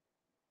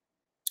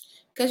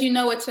 because you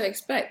know what to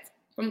expect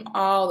from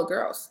all the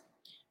girls.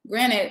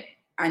 Granted,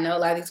 I know a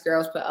lot of these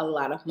girls put a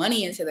lot of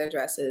money into their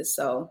dresses,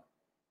 so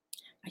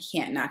I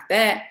can't knock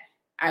that.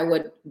 I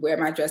would wear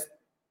my dress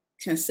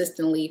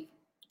consistently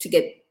to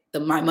get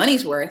my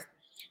money's worth,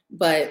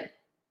 but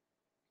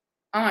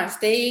on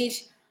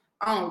stage,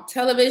 on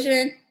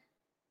television,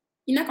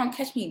 you're not gonna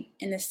catch me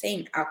in the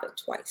same outfit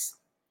twice.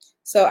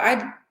 So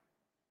I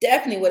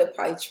definitely would have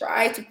probably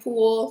tried to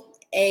pull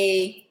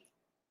a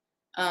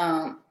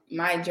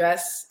my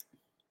dress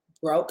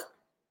broke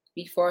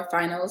before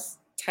finals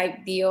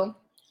type deal,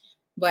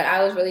 but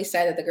I was really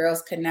sad that the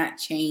girls could not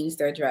change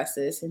their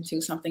dresses into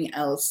something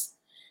else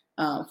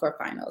for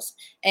finals.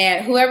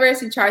 And whoever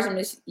is in charge of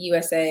Miss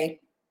USA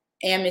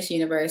and Miss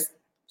Universe,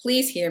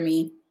 please hear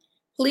me.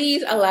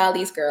 Please allow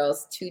these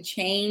girls to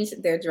change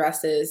their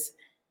dresses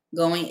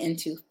going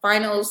into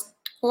finals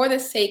for the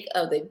sake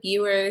of the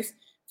viewers,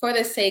 for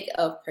the sake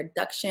of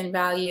production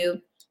value,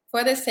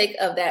 for the sake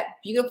of that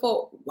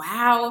beautiful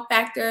wow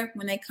factor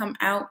when they come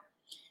out.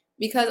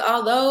 Because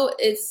although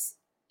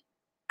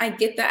I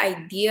get the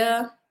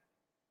idea,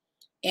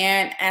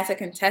 and as a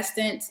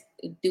contestant,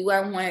 do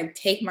I want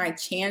to take my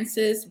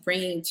chances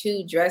bringing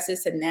two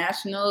dresses to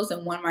nationals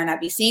and one might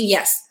not be seen?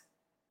 Yes.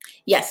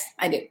 Yes,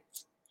 I do.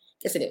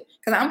 Yes, I do.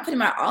 Because I'm putting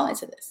my all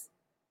into this,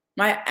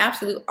 my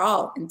absolute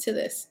all into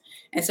this.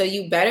 And so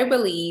you better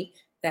believe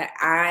that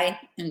I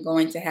am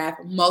going to have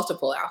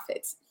multiple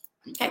outfits.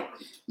 Okay.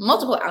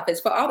 Multiple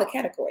outfits for all the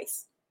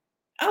categories.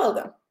 All of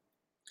them.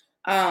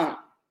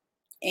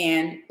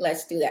 And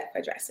let's do that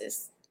for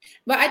dresses.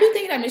 But I do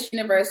think that Miss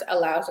Universe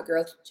allows a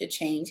girl to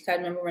change. Because I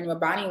remember when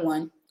Rabani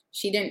won,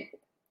 she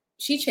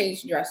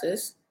changed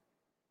dresses.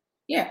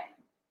 Yeah.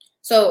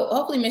 So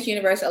hopefully Miss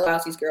Universe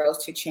allows these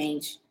girls to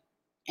change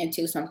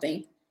into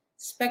something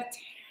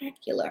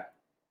spectacular.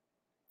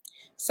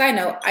 Side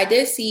note, I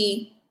did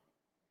see,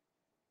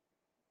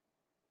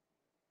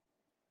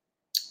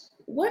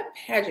 what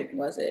pageant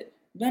was it?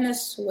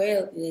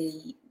 Venezuela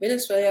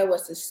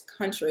was this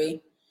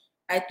country.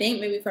 I think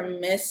maybe from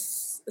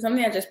Miss,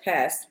 something that just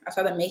passed. I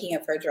saw them making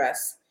of her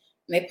dress.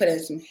 And they put in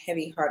some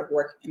heavy hard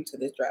work into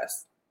this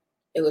dress.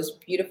 It was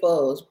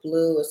beautiful. It was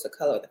blue. It was the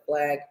color of the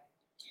flag.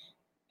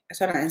 I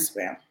saw it on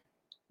Instagram.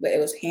 But it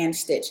was hand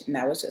stitched and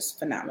that was just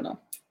phenomenal.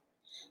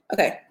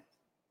 Okay.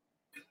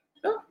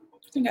 Oh,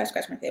 I think I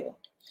scratched my table.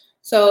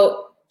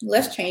 So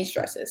let's change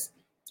dresses.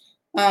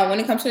 When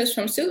it comes to the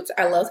swimsuits,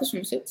 I love the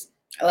swimsuits.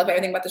 I love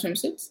everything about the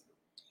swimsuits.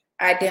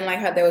 I didn't like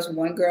how there was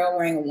one girl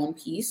wearing a one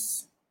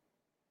piece.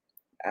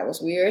 That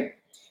was weird.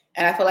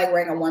 And I feel like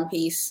wearing a one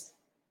piece,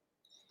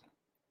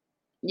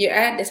 you're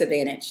at a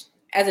disadvantage.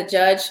 As a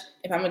judge,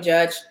 if I'm a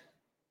judge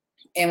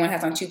and one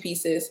has on two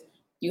pieces,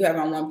 you have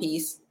on one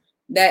piece,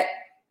 that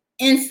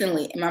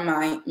instantly in my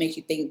mind makes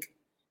you think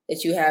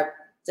that you have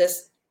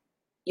just,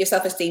 your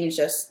self-esteem is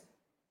just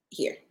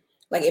here.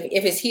 Like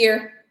if it's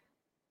here,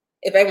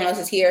 if everyone else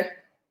is here,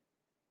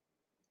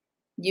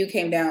 you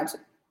came down to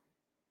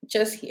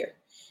just here.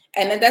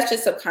 And that's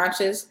just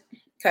subconscious.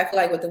 I feel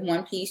like with the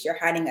one piece, you're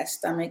hiding a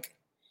stomach.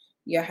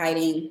 You're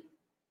hiding,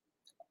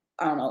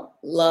 I don't know,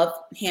 love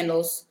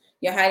handles.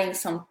 You're hiding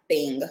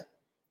something.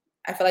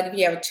 I feel like if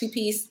you have a two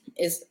piece,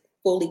 it's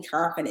fully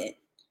confident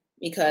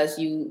because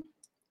you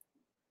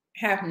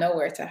have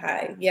nowhere to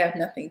hide. You have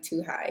nothing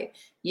to hide.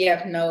 You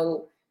have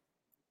no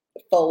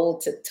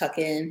fold to tuck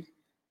in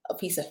a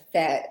piece of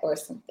fat or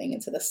something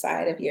into the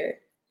side of your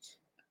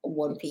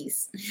one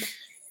piece.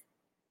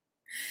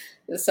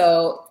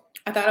 So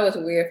I thought it was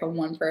weird for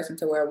one person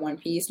to wear one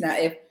piece. Now,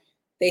 if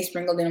they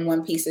sprinkled in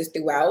one pieces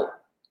throughout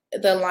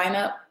the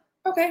lineup,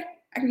 okay,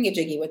 I can get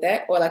jiggy with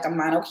that. Or like a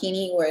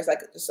monokini where it's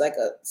like just like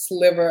a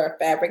sliver of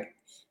fabric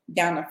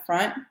down the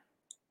front,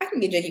 I can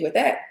get jiggy with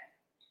that.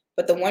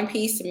 But the one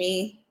piece to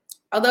me,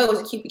 although it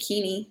was a cute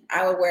bikini,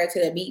 I would wear it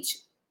to the beach.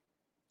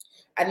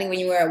 I think when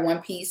you wear a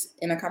one piece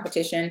in a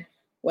competition,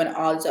 when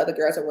all these other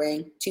girls are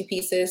wearing two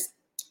pieces,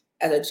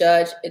 as a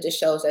judge, it just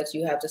shows that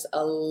you have just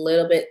a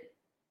little bit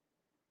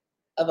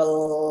of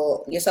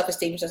your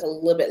self-esteem is just a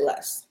little bit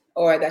less,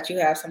 or that you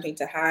have something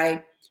to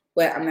hide.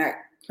 But I'm not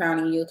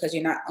crowning you because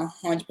you're not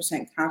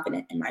 100%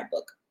 confident in my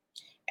book.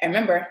 And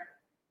remember,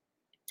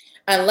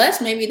 unless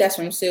maybe that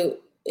swimsuit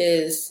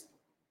is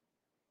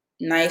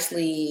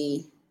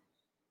nicely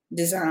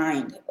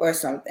designed or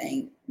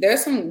something.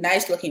 There's some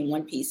nice looking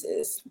one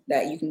pieces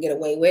that you can get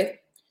away with,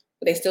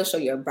 but they still show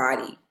your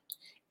body.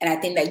 And I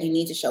think that you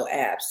need to show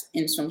abs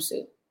in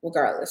swimsuit,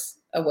 regardless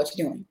of what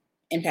you're doing,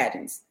 in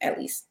pageants, at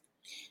least.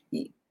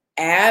 The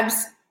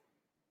abs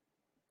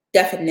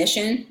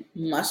definition,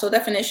 muscle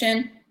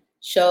definition,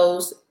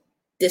 shows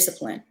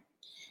discipline.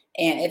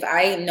 And if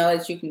I know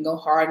that you can go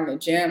hard in the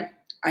gym,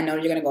 I know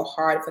you're going to go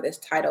hard for this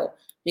title,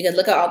 because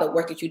look at all the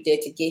work that you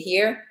did to get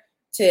here,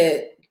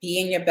 to be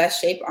in your best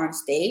shape on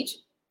stage.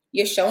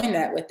 You're showing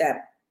that with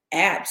that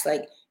abs.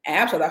 Like,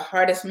 abs are the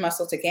hardest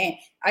muscle to gain.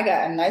 I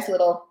got a nice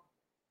little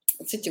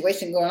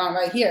situation going on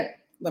right here,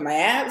 but my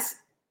abs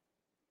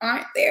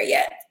aren't there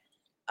yet.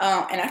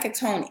 And I could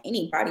tone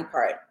any body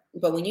part,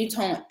 but when you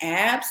tone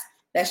abs,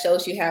 that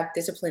shows you have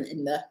discipline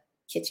in the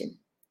kitchen.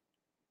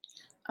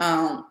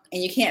 And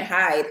you can't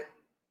hide.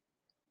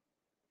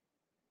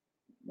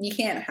 You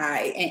can't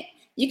hide. And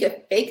you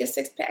could fake a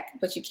six pack,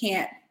 but you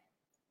can't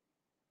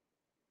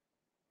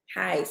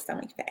hide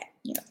stomach fat.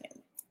 You know,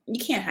 you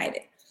can't hide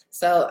it.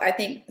 So I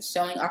think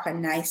showing off a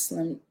nice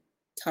slim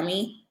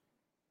tummy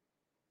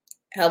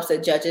helps the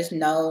judges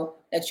know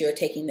that you're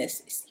taking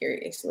this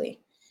seriously.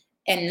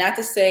 And not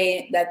to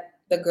say that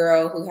the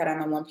girl who had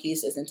on a one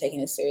piece isn't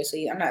taking it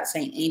seriously. I'm not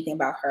saying anything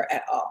about her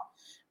at all.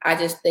 I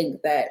just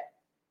think that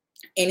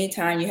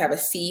anytime you have a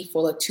sea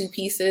full of two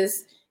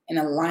pieces in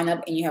a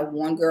lineup and you have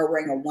one girl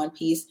wearing a one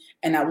piece,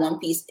 and that one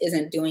piece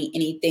isn't doing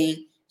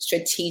anything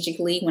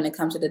strategically when it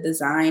comes to the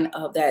design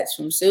of that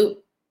swimsuit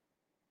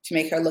to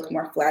make her look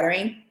more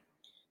flattering,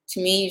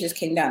 to me, you just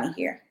came down to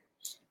here.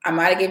 I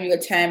might have given you a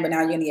 10, but now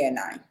you're going to get a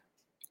 9.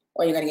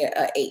 Or you're going to get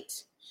an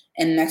 8.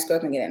 And the next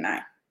girl's going to get a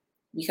 9.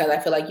 Because I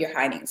feel like you're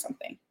hiding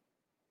something.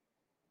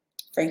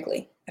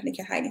 Frankly, I think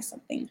you're hiding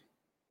something.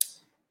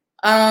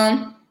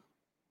 I'm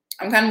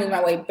kind of moving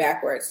my way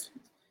backwards.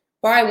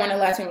 Before I wanted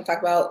last time to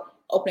talk about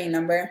opening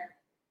number.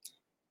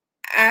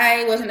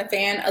 I wasn't a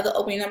fan of the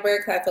opening number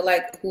because I feel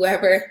like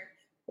whoever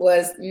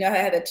was, I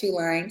had the 2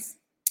 lines.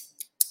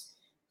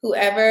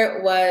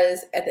 Whoever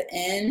was at the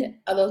end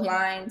of those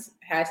lines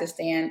had to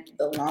stand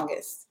the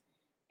longest.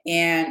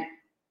 And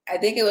I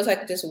think it was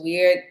like just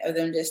weird of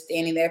them just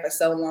standing there for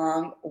so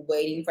long,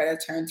 waiting for their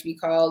turn to be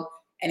called,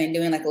 and then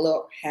doing like a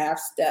little half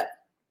step.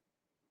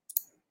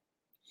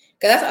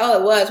 Because that's all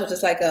it was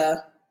just like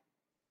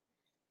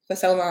for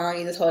so long,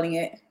 you're just holding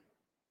it.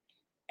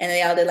 And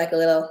they all did like a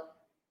little,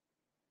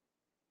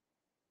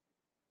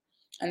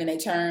 and then they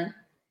turned,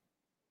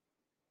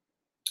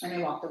 and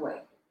they walked away.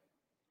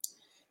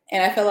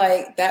 And I feel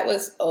like that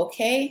was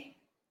okay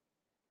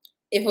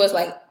if it was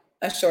like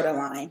a shorter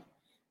line.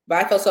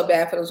 But I felt so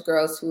bad for those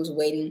girls who was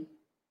waiting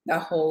the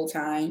whole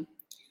time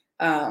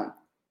to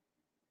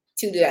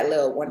do that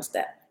little one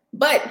step.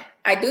 But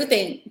I do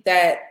think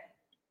that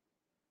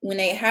when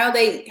how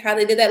they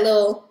did that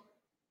little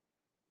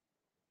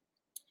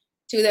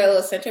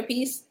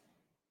centerpiece,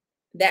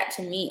 that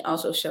to me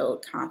also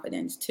showed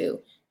confidence too.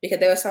 Because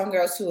there were some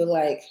girls who were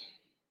like,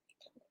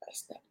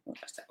 step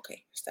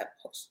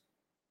post.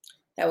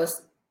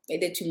 They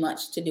did too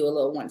much to do a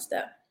little one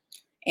step.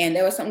 And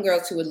there were some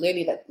girls who were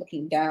literally like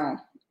looking down.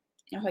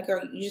 I was like,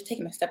 girl, you're just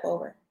taking a step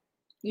over.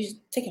 You're just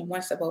taking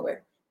one step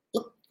over.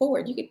 Look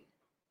forward. You could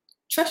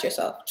trust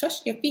yourself.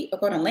 Trust your feet are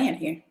going to land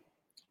here.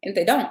 And if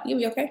they don't, you'll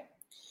be okay.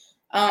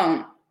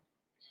 I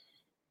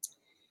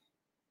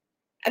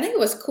think it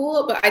was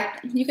cool, but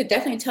you could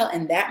definitely tell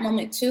in that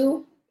moment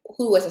too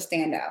who was a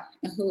standout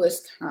and who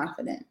was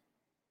confident.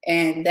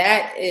 And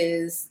that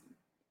is,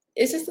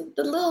 it's just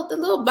the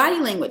little body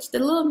language, the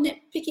little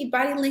nitpicky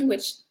body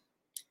language.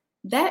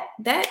 That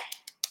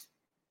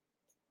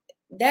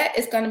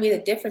is going to be the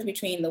difference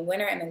between the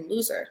winner and the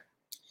loser.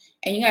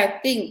 And you got to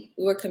think,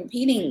 we're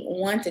competing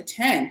 1 to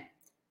 10.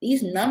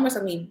 These numbers are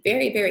going to be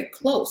very, very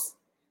close.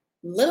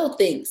 Little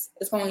things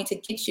is going to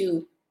get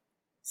you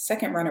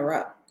second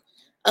runner-up.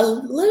 A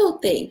little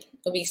thing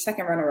will be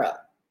second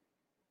runner-up.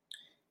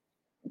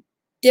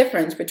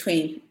 Difference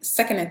between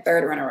second and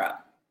third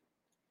runner-up.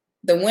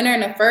 The winner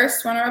and the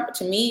first runner-up,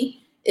 to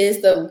me,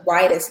 is the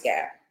widest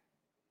gap.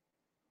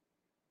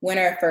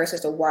 Winner at first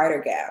is the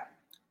wider gap.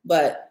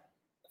 But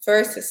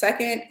first to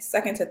second,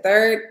 second to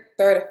third,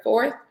 third to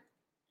fourth,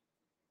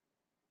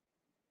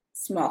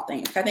 small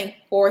things. I think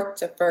fourth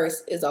to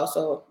first is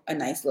also a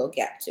nice little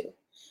gap too.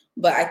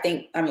 But I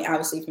think,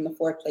 obviously from the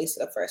fourth place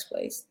to the first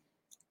place.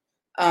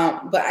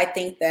 But I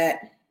think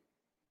that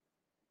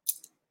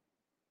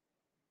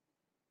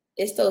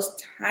it's those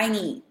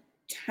tiny,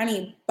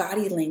 tiny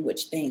body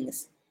language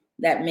things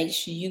that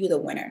makes you the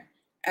winner.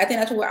 I think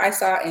that's what I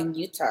saw in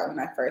Utah when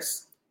I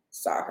first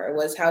saw her,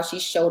 was how she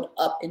showed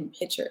up in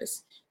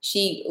pictures.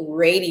 She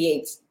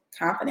radiates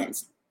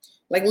confidence.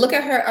 Like, look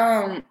at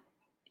her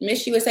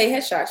Miss USA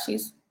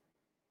headshot.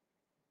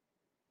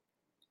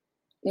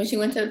 When she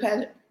went to the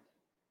pageant.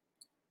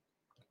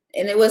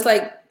 And it was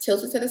like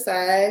tilted to the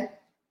side.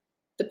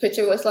 The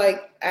picture was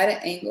like at an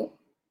angle.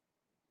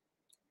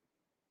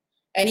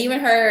 And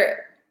even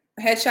her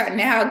headshot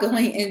now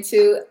going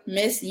into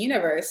Miss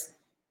Universe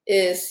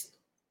is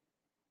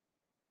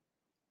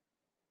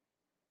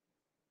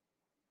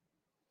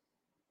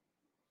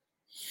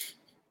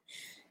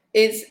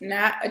It's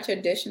not a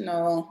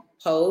traditional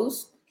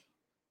pose,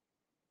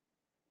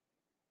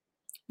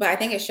 but I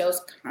think it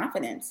shows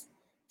confidence.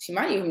 She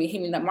might even be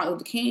hitting up Martin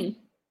Luther King,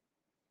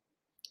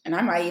 and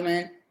I might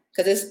even,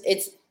 because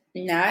it's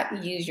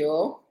not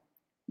usual,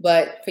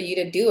 but for you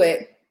to do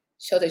it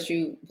shows that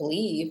you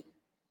believe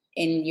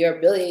in your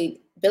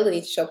ability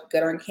to show up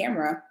good on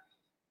camera,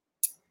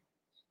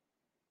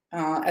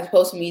 as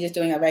opposed to me just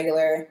doing a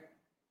regular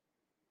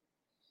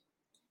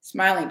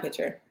smiling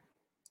picture.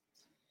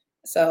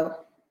 So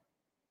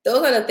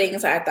those are the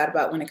things I thought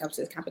about when it comes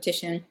to this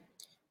competition.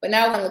 But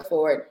now we're gonna look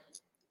forward.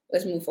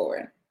 Let's move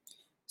forward.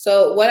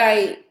 So what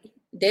I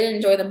did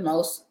enjoy the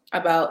most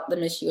about the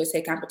Miss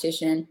USA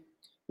competition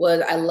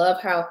was I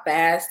love how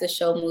fast the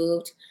show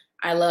moved.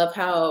 I love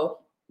how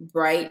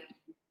bright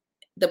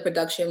the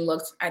production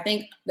looked. I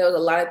think there was a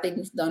lot of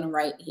things done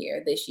right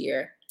here this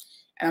year.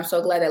 And I'm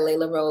so glad that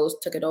Layla Rose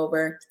took it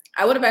over.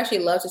 I would have actually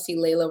loved to see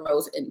Layla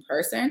Rose in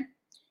person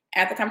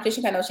at the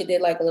competition. I know she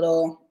did like a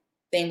little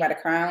thing by the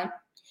crown.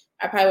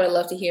 I probably would have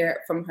loved to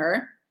hear from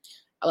her.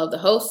 I love the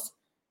host.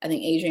 I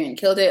think Adrienne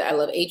killed it. I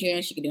love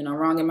Adrienne. She could do no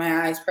wrong in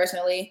my eyes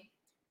personally.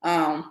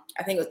 I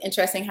think it was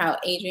interesting how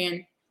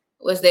Adrienne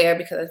was there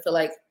because I feel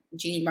like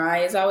Jeannie Mai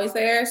is always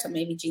there. So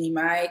maybe Jeannie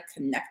Mai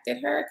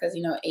connected her because,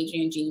 you know,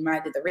 Adrienne and Jeannie Mai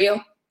did the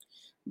reel.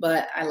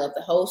 But I love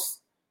the host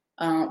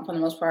for the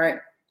most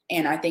part.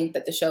 And I think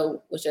that the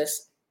show was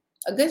just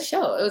a good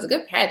show. It was a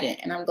good pageant.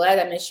 And I'm glad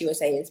that Miss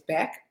USA is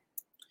back.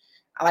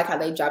 I like how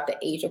they dropped the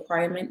age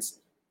requirements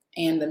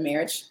and the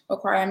marriage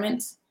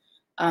requirements.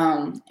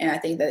 And I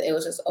think that it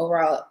was just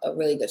overall a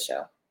really good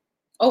show.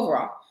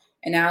 Overall.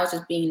 And now I was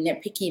just being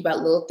nitpicky about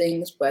little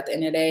things. But at the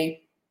end of the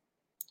day,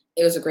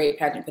 it was a great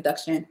pageant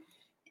production.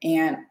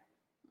 And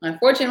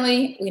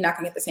unfortunately, we're not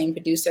going to get the same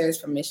producers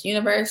from Miss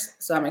Universe.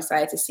 So I'm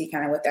excited to see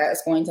kind of what that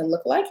is going to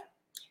look like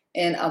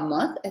in a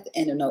month at the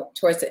end of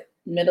towards the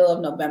middle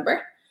of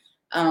November.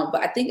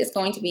 But I think it's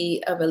going to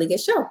be a really good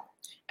show.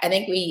 I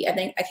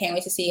can't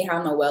wait to see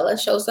how Noelia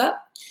shows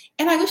up.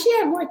 And I wish she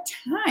had more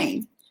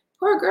time.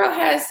 Poor girl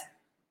has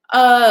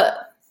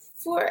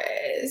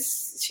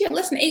she had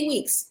less than 8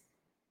 weeks.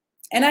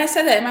 And I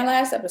said that in my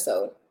last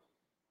episode.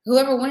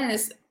 Whoever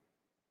wins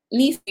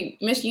needs to be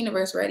Miss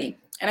Universe ready.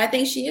 And I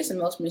think she is the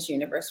most Miss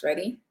Universe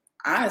ready,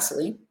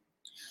 honestly.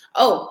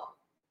 Oh,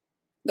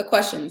 the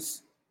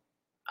questions.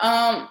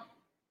 I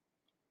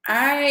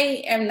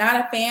am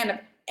not a fan of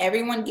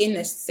everyone getting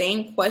the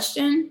same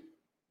question,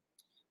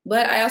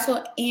 but I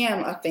also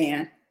am a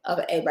fan of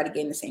everybody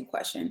getting the same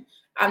question.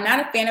 I'm not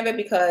a fan of it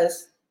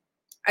because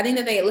I think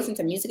that they listen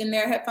to music in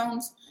their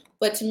headphones,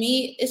 but to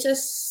me, it's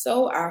just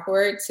so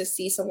awkward to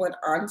see someone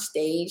on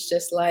stage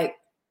just like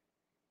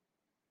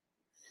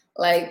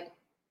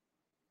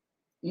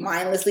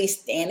mindlessly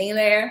standing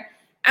there.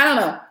 I don't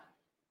know.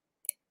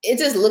 It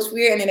just looks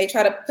weird, and then they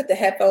try to put the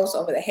headphones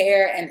over the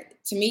hair. And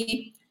to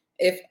me,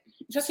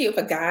 especially if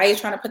a guy is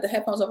trying to put the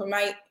headphones over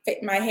my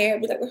hair,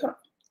 be like, hold on.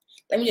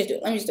 Let me just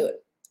do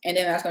it. And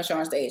then that's gonna show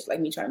on stage, like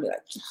me trying to be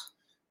like,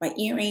 my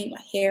earring,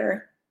 my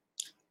hair.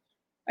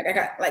 Like I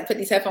got put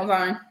these headphones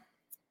on.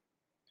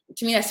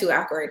 To me, that's too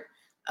awkward.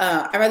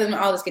 I'd rather them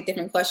all just get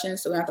different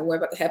questions so we don't have to worry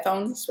about the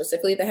headphones,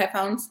 specifically the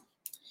headphones.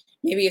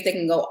 Maybe if they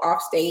can go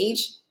off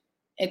stage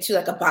into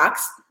like a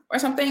box or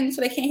something so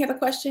they can't hear the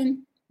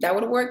question, that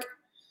would work.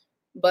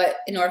 But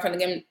in order for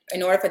them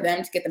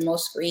to get the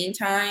most screen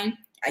time,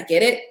 I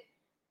get it.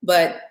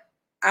 But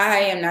I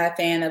am not a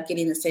fan of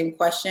getting the same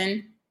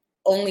question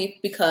only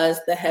because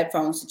the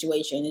headphone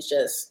situation is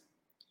just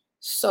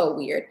so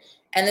weird.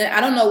 And then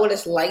I don't know what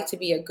it's like to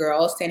be a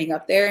girl standing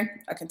up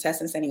there, a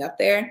contestant standing up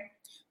there.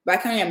 But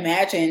I can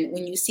imagine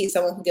when you see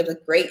someone who gives a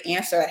great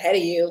answer ahead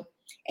of you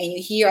and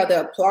you hear all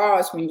the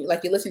applause when you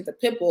listen to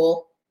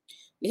Pitbull,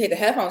 you take the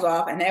headphones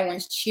off and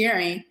everyone's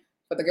cheering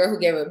for the girl who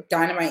gave a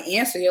dynamite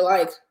answer. You're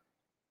like,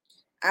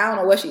 I don't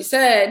know what she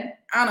said.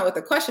 I don't know what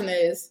the question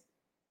is,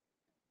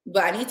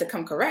 but I need to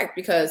come correct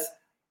because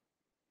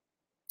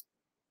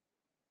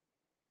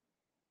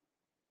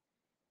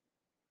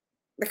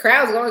the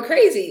crowd's going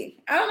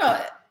crazy. I don't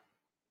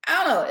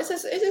know. It's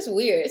just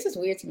weird. It's just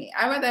weird to me.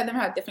 I'd rather them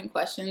have different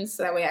questions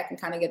so that way I can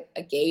kind of get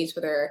a gauge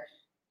for their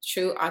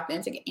true,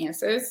 authentic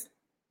answers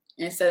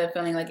instead of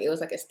feeling like it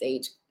was like a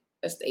staged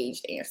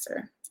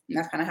answer. And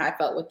that's kind of how I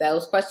felt with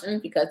those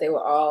questions because they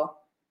were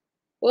all,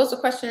 what was the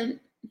question?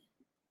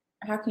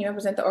 How can you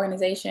represent the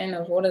organization?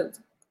 Or what does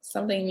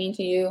something mean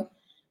to you?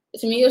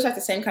 To me, it was like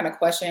the same kind of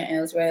question, and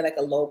it was very like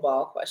a low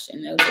ball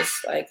question. It was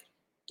just like,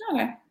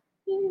 okay,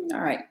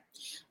 all right.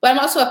 But I'm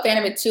also a fan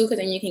of it too, because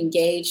then you can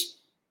gauge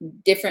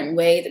different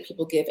ways that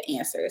people give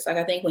answers. Like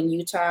I think when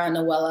Utah and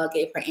Noelia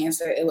gave her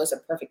answer, it was a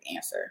perfect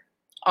answer,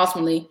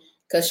 ultimately,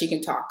 because she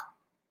can talk.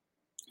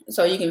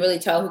 So you can really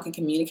tell who can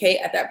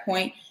communicate at that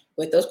point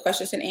with those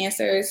questions and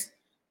answers,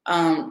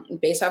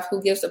 based off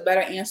who gives a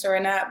better answer or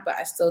not. But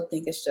I still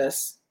think it's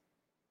just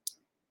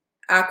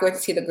awkward to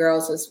see the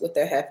girls with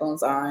their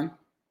headphones on,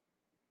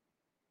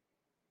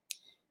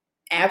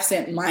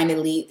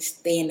 absent-mindedly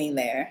standing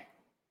there.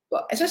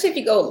 Well, especially if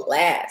you go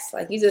last,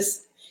 like you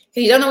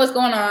don't know what's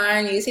going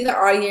on. You see the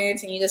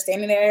audience and you just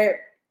standing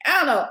there I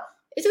don't know.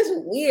 It's just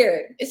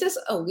weird. It's just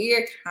a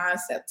weird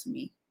concept to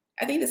me.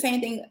 I think the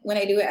same thing when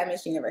they do it at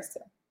Miss Universe too.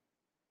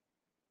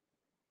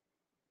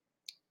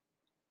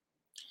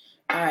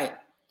 All right.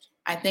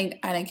 I think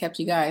I done kept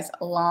you guys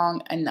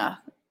long enough.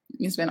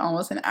 It's been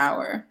almost an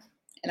hour.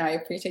 And I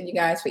appreciate you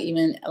guys for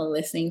even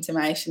listening to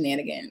my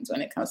shenanigans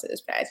when it comes to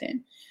this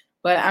pageant.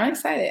 But I'm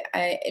excited.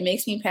 It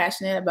makes me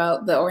passionate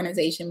about the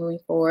organization moving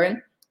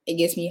forward. It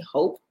gives me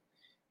hope.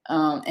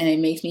 And it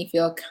makes me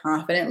feel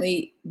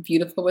confidently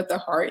beautiful with the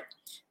heart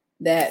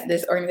that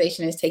this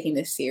organization is taking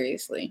this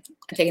seriously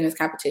and taking this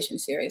competition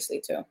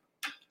seriously too.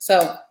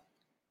 So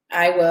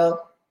I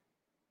will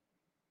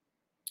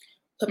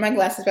put my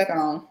glasses back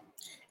on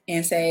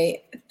and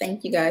say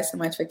thank you guys so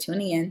much for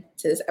tuning in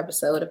to this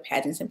episode of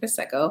Pageants and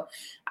Prosecco.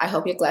 I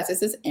hope your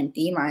glasses is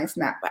empty. Mine's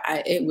not, but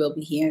it will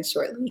be here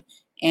shortly.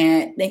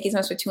 And thank you so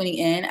much for tuning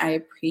in. I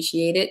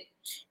appreciate it.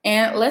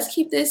 And let's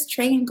keep this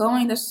train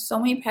going. There's so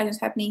many pageants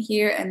happening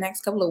here in the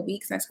next couple of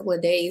weeks, next couple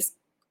of days.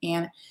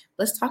 And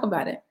let's talk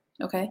about it,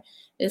 okay?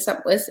 It's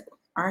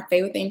our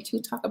favorite thing to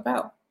talk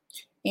about.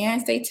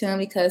 And stay tuned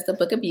because the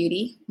Book of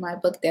Beauty, my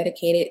book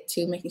dedicated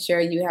to making sure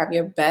you have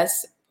your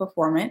best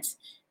performance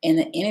in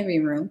the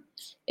interview room,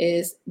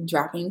 is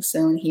dropping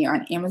soon here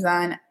on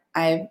Amazon.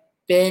 I've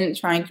been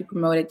trying to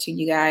promote it to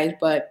you guys,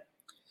 but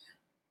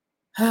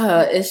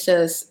it's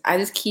just, I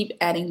just keep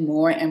adding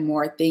more and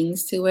more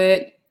things to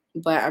it.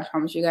 But I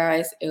promise you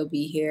guys, it'll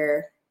be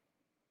here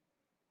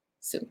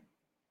soon.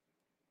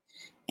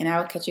 And I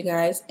will catch you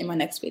guys in my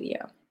next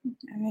video.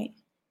 All right.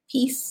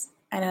 Peace.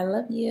 And I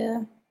love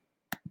you.